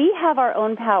we have our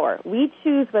own power. We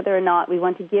choose whether or not we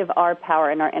want to give our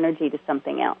power and our energy to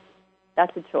something else.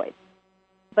 That's a choice.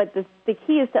 But the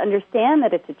key is to understand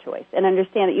that it's a choice and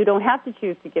understand that you don't have to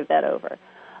choose to give that over.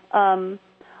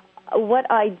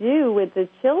 What I do with the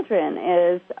children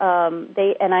is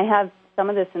and I have some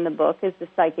of this in the book, is the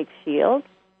psychic shield,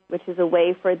 which is a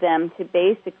way for them to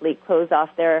basically close off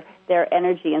their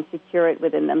energy and secure it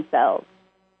within themselves.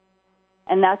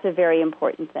 And that's a very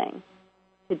important thing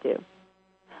to do.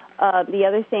 The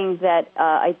other thing that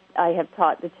I have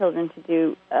taught the children to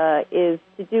do is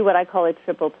to do what I call a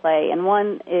triple play. And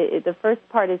the first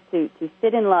part is to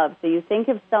sit in love. So you think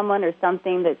of someone or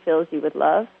something that fills you with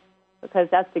love, because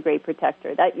that's the great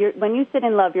protector. When you sit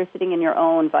in love, you're sitting in your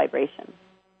own vibration.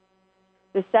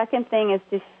 The second thing is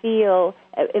to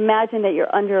imagine that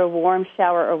you're under a warm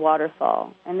shower or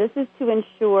waterfall. And this is to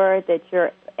ensure that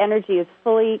your energy is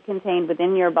fully contained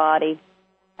within your body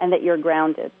and that you're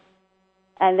grounded.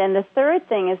 And then the third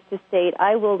thing is to state,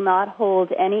 I will not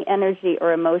hold any energy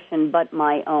or emotion but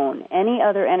my own. Any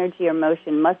other energy or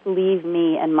emotion must leave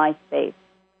me and my space.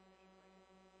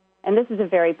 And this is a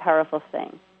very powerful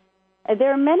thing.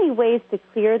 There are many ways to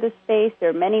clear the space. There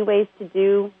are many ways to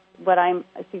do what I'm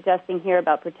suggesting here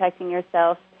about protecting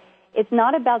yourself. It's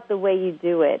not about the way you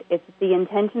do it. It's the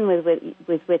intention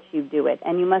with which you do it.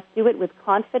 And you must do it with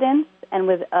confidence and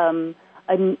with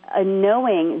a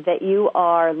knowing that you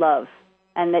are love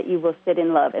and that you will sit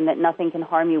in love and that nothing can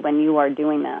harm you when you are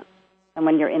doing that and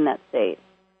when you're in that state.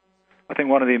 I think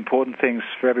one of the important things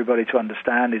for everybody to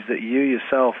understand is that you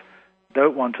yourself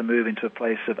don't want to move into a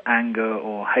place of anger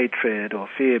or hatred or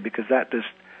fear, because that just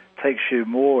takes you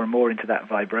more and more into that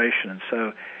vibration. And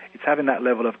so it's having that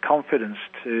level of confidence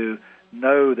to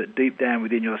know that deep down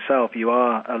within yourself you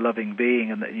are a loving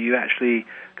being, and that you actually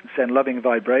can send loving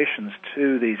vibrations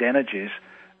to these energies,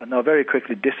 and they'll very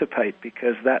quickly dissipate,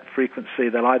 because that frequency,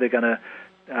 they're either going to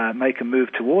make a move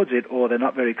towards it, or they're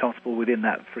not very comfortable within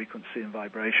that frequency and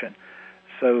vibration.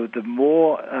 So the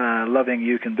more loving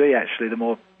you can be, actually, the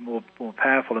more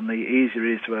powerful and the easier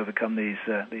it is to overcome these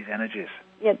energies.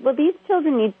 Yeah, well, these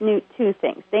children need two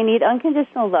things. They need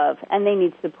unconditional love, and they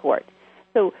need support.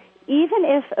 So even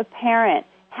if a parent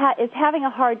is having a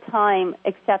hard time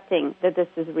accepting that this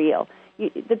is real,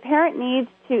 the parent needs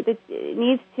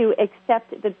to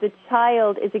accept that the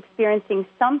child is experiencing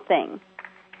something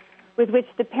with which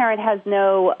the parent has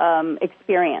no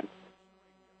experience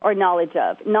or knowledge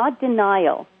of, not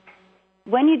denial.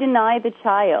 When you deny the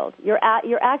child, you're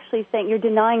actually saying you're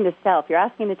denying the self. You're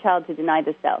asking the child to deny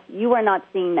the self. You are not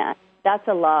seeing that. That's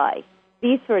a lie.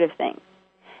 These sort of things.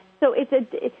 So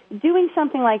it's doing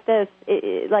something like this,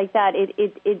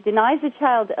 it denies the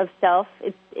child of self.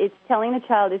 It's telling the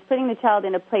child, it's putting the child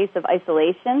in a place of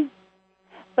isolation.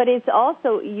 But it's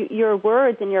also your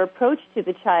words and your approach to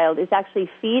the child is actually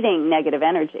feeding negative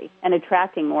energy and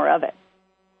attracting more of it.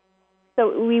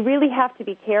 So we really have to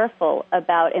be careful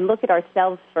about and look at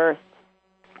ourselves first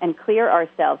and clear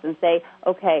ourselves and say,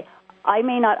 okay, I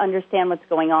may not understand what's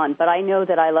going on, but I know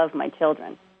that I love my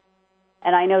children.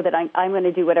 And I know that I'm going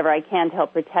to do whatever I can to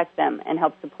help protect them and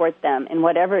help support them in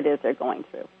whatever it is they're going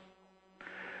through.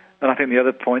 And I think the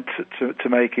other point to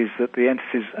make is that the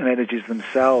entities and energies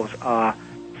themselves are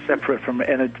separate from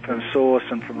source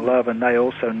and from love, and they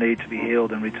also need to be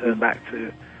healed and returned back to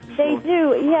source. They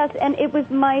do, yes. And it was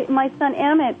my son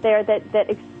Amit there that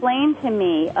explained to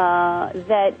me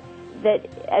that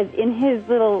as in his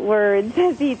little words,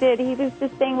 as he did, he was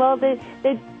just saying, well,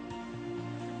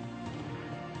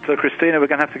 So, Christina, we're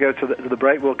going to have to go to the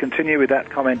break. We'll continue with that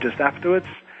comment just afterwards.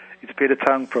 It's Peter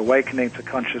Tung for Awakening to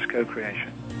Conscious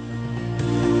Co-Creation.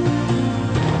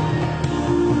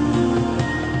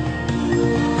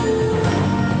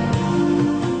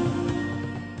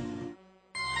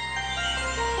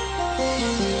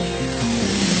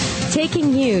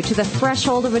 Taking you to the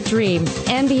threshold of a dream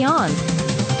and beyond.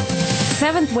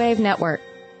 Seventh Wave Network.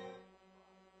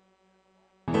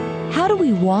 How do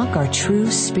we walk our true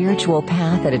spiritual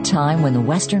path at a time when the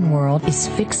Western world is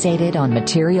fixated on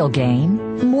material gain?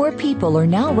 More people are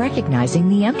now recognizing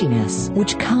the emptiness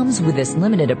which comes with this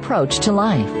limited approach to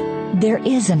life. There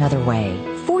is another way.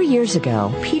 4 years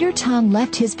ago, Peter Tung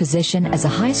left his position as a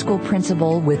high school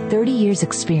principal with 30 years'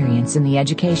 experience in the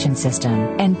education system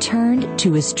and turned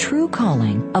to his true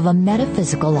calling of a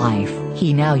metaphysical life.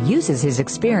 He now uses his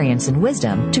experience and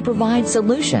wisdom to provide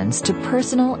solutions to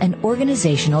personal and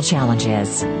organizational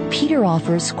challenges. Peter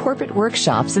offers corporate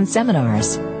workshops and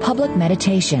seminars, public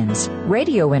meditations,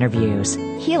 radio interviews,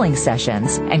 healing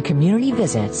sessions, and community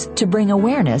visits to bring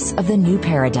awareness of the new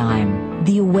paradigm,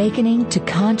 the awakening to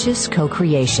conscious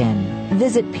co-creation.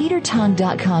 Visit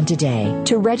petertung.com today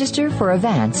to register for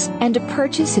events and to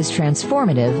purchase his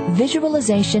transformative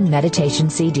visualization meditation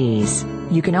CDs.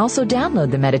 You can also download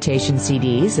the meditation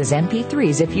CDs as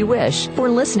MP3s if you wish for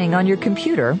listening on your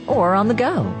computer or on the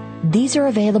go. These are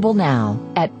available now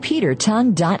at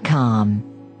petertung.com.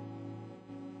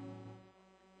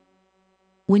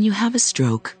 When you have a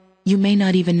stroke, you may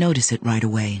not even notice it right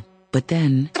away. But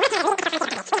then,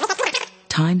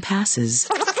 time passes,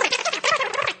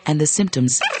 and the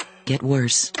symptoms get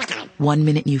worse. 1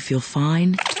 minute you feel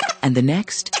fine, and the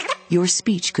next, your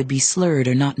speech could be slurred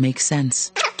or not make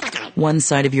sense. One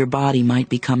side of your body might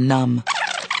become numb.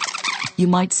 You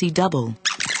might see double.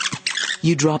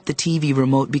 You drop the TV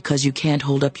remote because you can't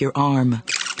hold up your arm.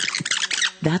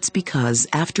 That's because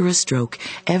after a stroke,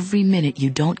 every minute you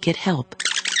don't get help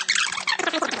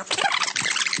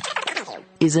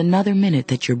is another minute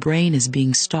that your brain is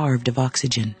being starved of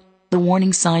oxygen. The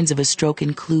warning signs of a stroke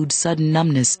include sudden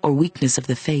numbness or weakness of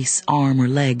the face, arm, or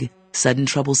leg, sudden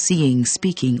trouble seeing,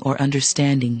 speaking, or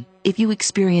understanding. If you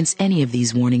experience any of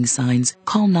these warning signs,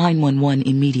 call 911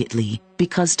 immediately,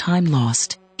 because time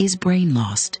lost is brain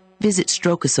lost. Visit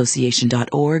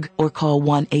strokeassociation.org or call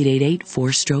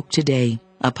 1-888-4-STROKE today.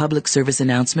 A public service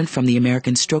announcement from the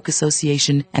American Stroke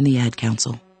Association and the Ad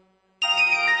Council.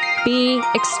 Be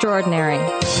extraordinary.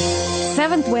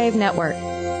 Seventh Wave Network.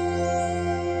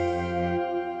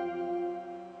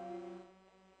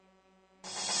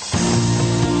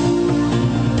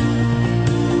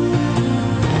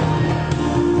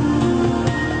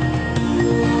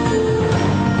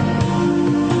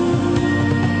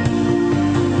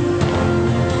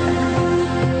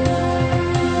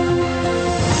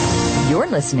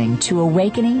 listening to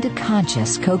Awakening to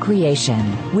Conscious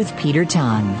Co-Creation with Peter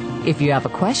Tongue. If you have a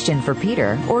question for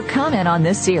Peter or comment on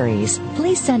this series,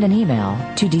 please send an email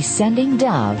to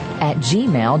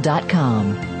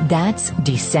descendingdove@gmail.com. That's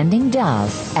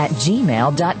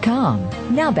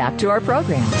descendingdove@gmail.com. Now back to our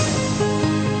program.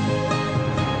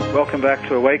 Welcome back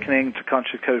to Awakening to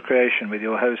Conscious Co-Creation with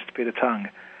your host, Peter Tongue.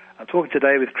 I'm talking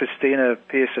today with Christina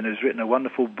Pearson, who's written a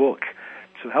wonderful book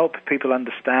to help people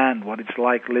understand what it's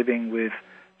like living with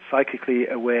psychically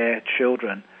aware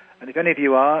children. And if any of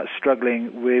you are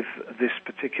struggling with this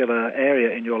particular area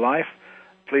in your life,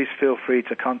 please feel free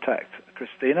to contact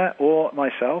Christina or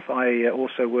myself. I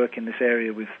also work in this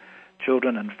area with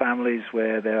children and families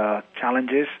where there are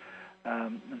challenges.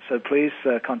 And so please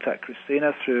contact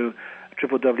Christina through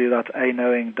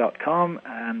www.aknowing.com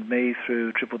and me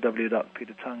through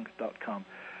www.petertongue.com.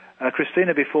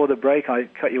 Christina, before the break, I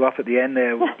cut you off at the end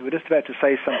there. We were just about to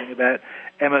say something about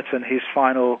Emmett and his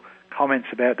final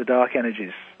comments about the dark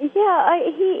energies. Yeah,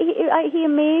 he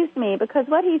amazed me because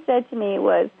what he said to me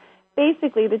was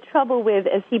basically the trouble with,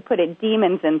 as he put it,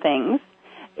 demons and things,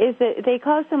 is that they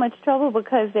cause so much trouble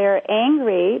because they're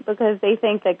angry because they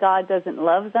think that God doesn't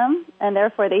love them, and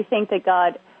therefore they think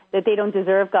that they don't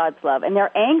deserve God's love. And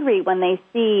they're angry when they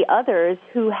see others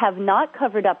who have not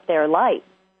covered up their light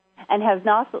and have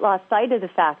not lost sight of the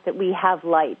fact that we have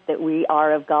light, that we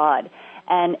are of God.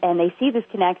 And they see this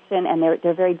connection, and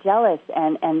they're very jealous,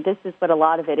 and this is what a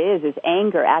lot of it is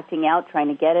anger, acting out, trying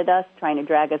to get at us, trying to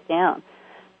drag us down.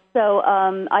 So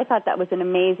I thought that was an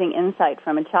amazing insight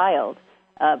from a child.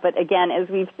 But again, as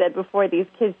we've said before, these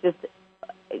kids just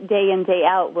day in, day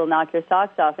out will knock your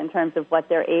socks off in terms of what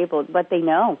they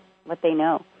know.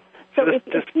 So if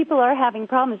people are having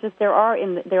problems, just there are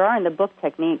in the book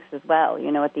techniques as well,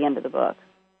 at the end of the book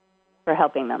for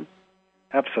helping them.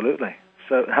 Absolutely.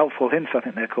 So helpful hints, I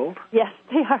think they're called. Yes,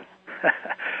 they are.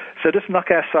 So just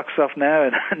knock our socks off now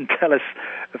and tell us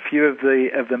a few of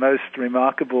the most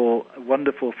remarkable,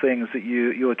 wonderful things that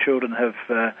your children have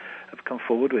come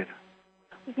forward with.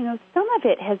 Some of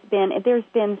it has been, there's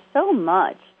been so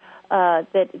much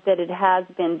that it has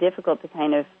been difficult to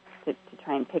kind of to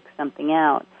try and pick something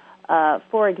out.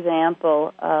 For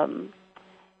example,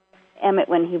 Emmett,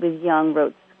 when he was young,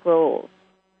 wrote scrolls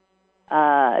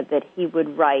that he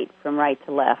would write from right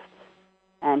to left,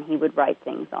 and he would write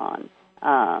things on.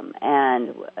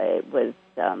 And it was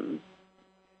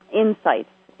insights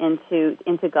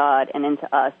into God and into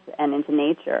us and into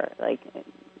nature, like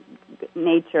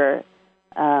nature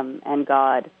and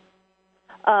God.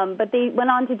 But they went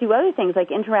on to do other things,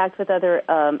 like interact with other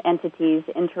entities,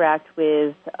 interact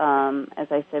with,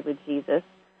 as I said, with Jesus.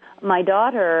 My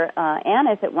daughter,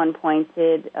 Annis, at one point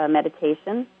did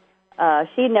meditation.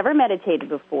 She had never meditated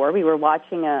before. We were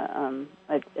watching a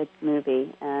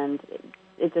movie, and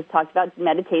it just talked about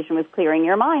meditation was clearing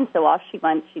your mind. So off she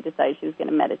went. She decided she was going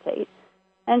to meditate.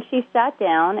 And she sat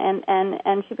down,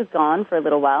 and she was gone for a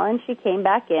little while, and she came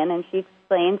back in, and she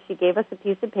explained, she gave us a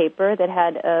piece of paper that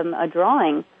had a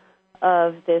drawing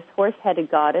of this horse-headed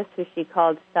goddess who she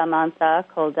called Samantha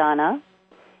Koldana,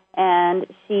 and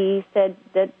she said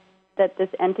that this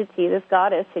entity, this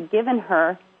goddess, had given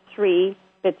her 3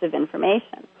 bits of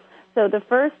information. So the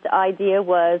first idea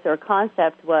was, or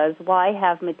concept was, why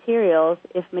have materials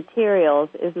if materials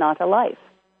is not a life?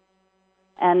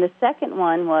 And the second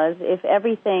one was, if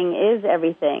everything is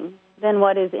everything, then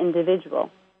what is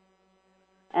individual?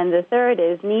 And the third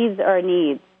is, needs are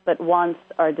needs, but wants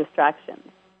are distractions.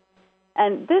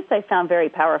 And this I found very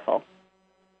powerful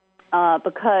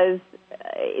because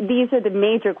these are the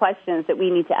major questions that we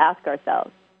need to ask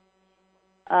ourselves.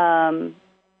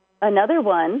 Another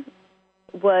one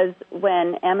was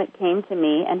when Emmett came to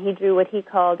me and he drew what he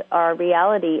called our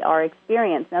reality, our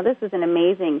experience. Now, this is an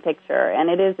amazing picture, and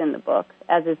it is in the book,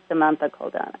 as is Samantha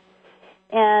Koldana.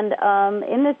 And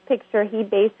in this picture, he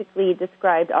basically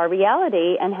described our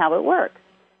reality and how it works.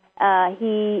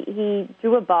 He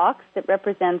drew a box that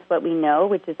represents what we know,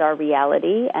 which is our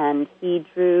reality, and he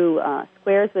drew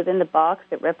squares within the box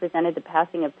that represented the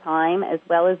passing of time as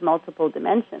well as multiple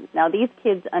dimensions. Now, these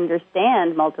kids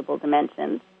understand multiple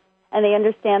dimensions, and they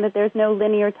understand that there's no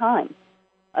linear time,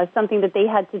 something that they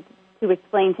had to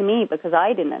explain to me because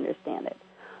I didn't understand it.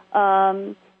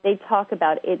 They talk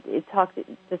about it.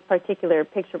 This particular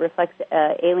picture reflects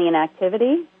alien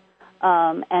activity,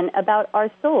 and about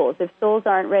our souls. If souls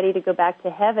aren't ready to go back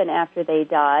to heaven after they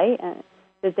die,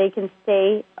 that they can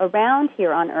stay around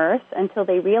here on Earth until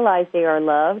they realize they are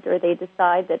loved, or they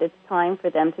decide that it's time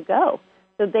for them to go.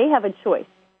 So they have a choice.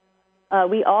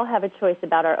 We all have a choice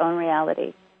about our own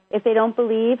reality. If they don't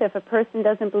believe, if a person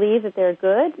doesn't believe that they're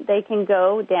good, they can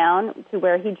go down to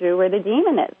where he drew where the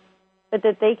demon is. but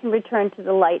that they can return to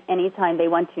the light anytime they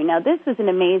want to. Now, this was an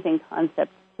amazing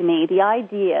concept to me, the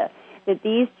idea that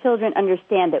these children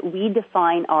understand that we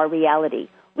define our reality.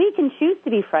 We can choose to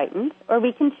be frightened, or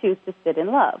we can choose to sit in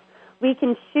love. We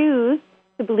can choose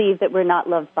to believe that we're not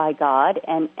loved by God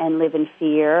and live in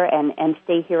fear and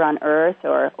stay here on earth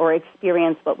or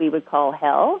experience what we would call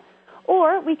hell.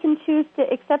 Or we can choose to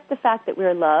accept the fact that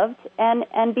we're loved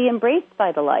and be embraced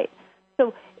by the light.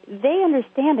 So they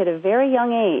understand at a very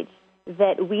young age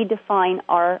that we define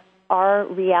our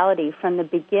reality from the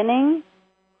beginning,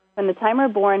 from the time we're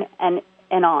born and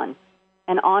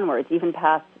onwards, even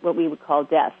past what we would call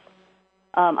death.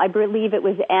 I believe it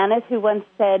was Annis who once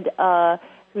said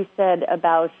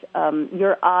about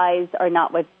your eyes are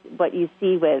not what you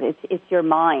see with. It's your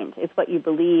mind. It's what you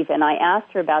believe. And I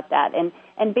asked her about that.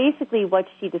 And basically what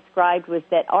she described was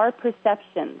that our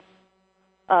perceptions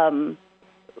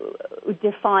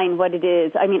define what it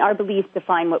is. I mean, our beliefs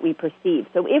define what we perceive.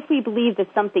 So if we believe that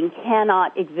something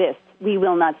cannot exist, we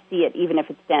will not see it, even if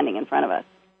it's standing in front of us.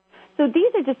 So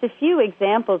these are just a few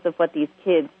examples of what these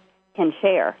kids can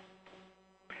share.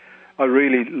 I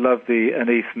really love the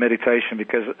Anis meditation,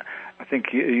 because I think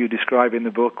you describe in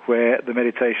the book where the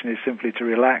meditation is simply to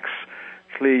relax,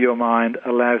 clear your mind,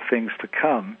 allow things to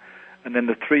come, and then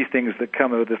the three things that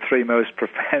come are the three most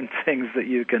profound things that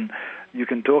you can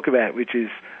talk about, which is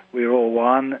we're all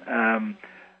one,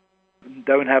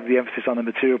 don't have the emphasis on the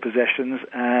material possessions,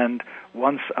 and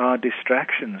once are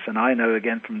distractions. And I know,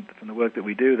 again, from the work that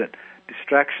we do, that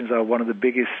distractions are one of the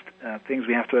biggest things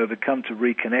we have to overcome to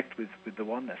reconnect with the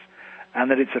oneness. And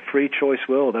that it's a free choice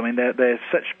world. I mean, they're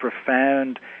such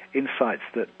profound insights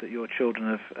that your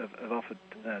children have offered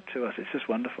to us. It's just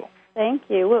wonderful. Thank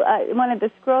you. Well, one of the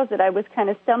scrolls that I was kind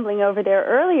of stumbling over there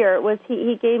earlier was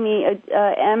he gave me,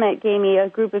 Emmett gave me a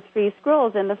group of 3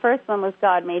 scrolls, and the first one was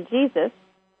God Made Jesus,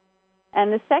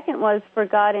 and the second was For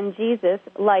God and Jesus,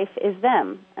 Life is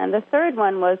Them, and the third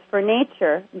one was For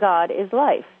Nature, God is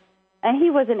Life. And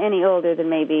he wasn't any older than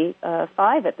maybe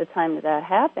 5 at the time that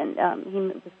happened. He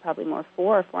was probably more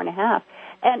 4 or 4.5.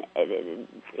 And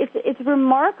it's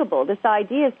remarkable, this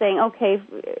idea of saying, okay,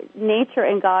 nature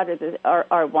and God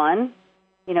are one.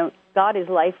 You know, God is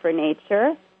life for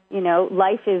nature. You know,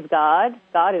 life is God.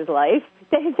 God is life.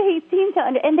 They seem to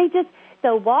and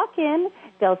they'll walk in,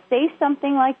 they'll say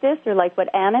something like this, or like what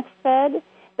Anna said.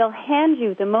 They'll hand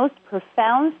you the most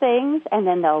profound things, and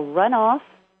then they'll run off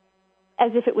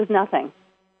as if it was nothing.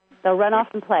 They'll run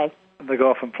off and play. They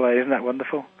go off and play. Isn't that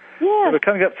wonderful? Yeah. So we're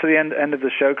coming up to the end of the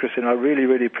show, Christine. I really,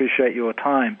 really appreciate your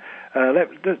time.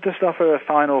 Let's just offer a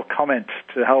final comment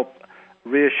to help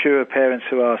reassure parents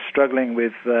who are struggling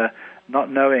with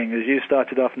not knowing, as you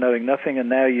started off knowing nothing, and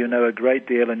now you know a great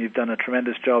deal, and you've done a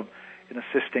tremendous job in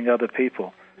assisting other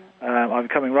people. I'm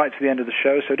coming right to the end of the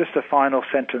show, so just a final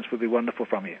sentence would be wonderful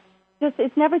from you.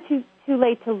 It's never too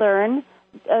late to learn.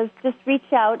 Just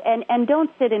reach out and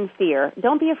don't sit in fear.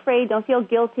 Don't be afraid. Don't feel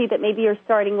guilty that maybe you're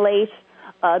starting late.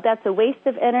 That's a waste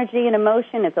of energy and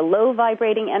emotion. It's a low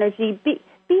vibrating energy.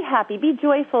 Be happy. Be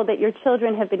joyful that your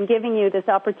children have been giving you this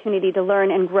opportunity to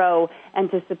learn and grow and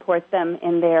to support them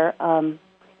in their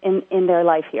in their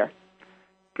life here.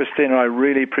 Christina, I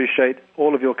really appreciate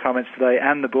all of your comments today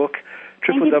and the book.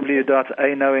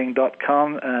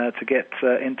 www.aknowing.com to get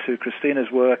into Christina's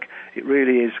work. It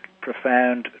really is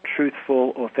profound,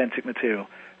 truthful, authentic material.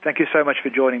 Thank you so much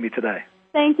for joining me today.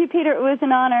 Thank you, Peter. It was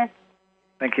an honor.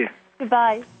 Thank you.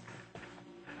 Goodbye.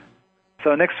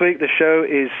 So next week the show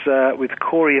is with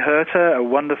Corey Herter, a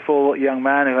wonderful young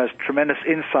man who has tremendous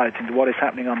insight into what is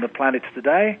happening on the planet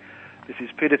today. This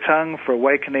is Peter Tung for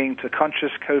Awakening to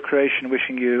Conscious Co-Creation,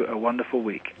 wishing you a wonderful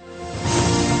week.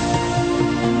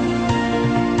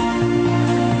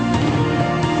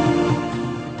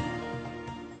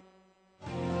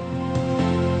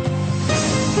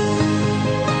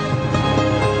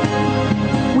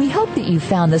 You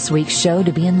found this week's show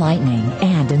to be enlightening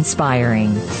and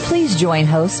inspiring. Please join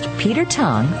host Peter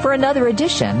Tung for another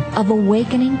edition of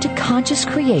Awakening to Conscious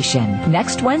Creation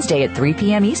next Wednesday at 3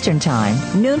 p.m. Eastern Time,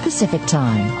 noon Pacific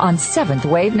Time on Seventh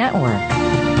Wave Network.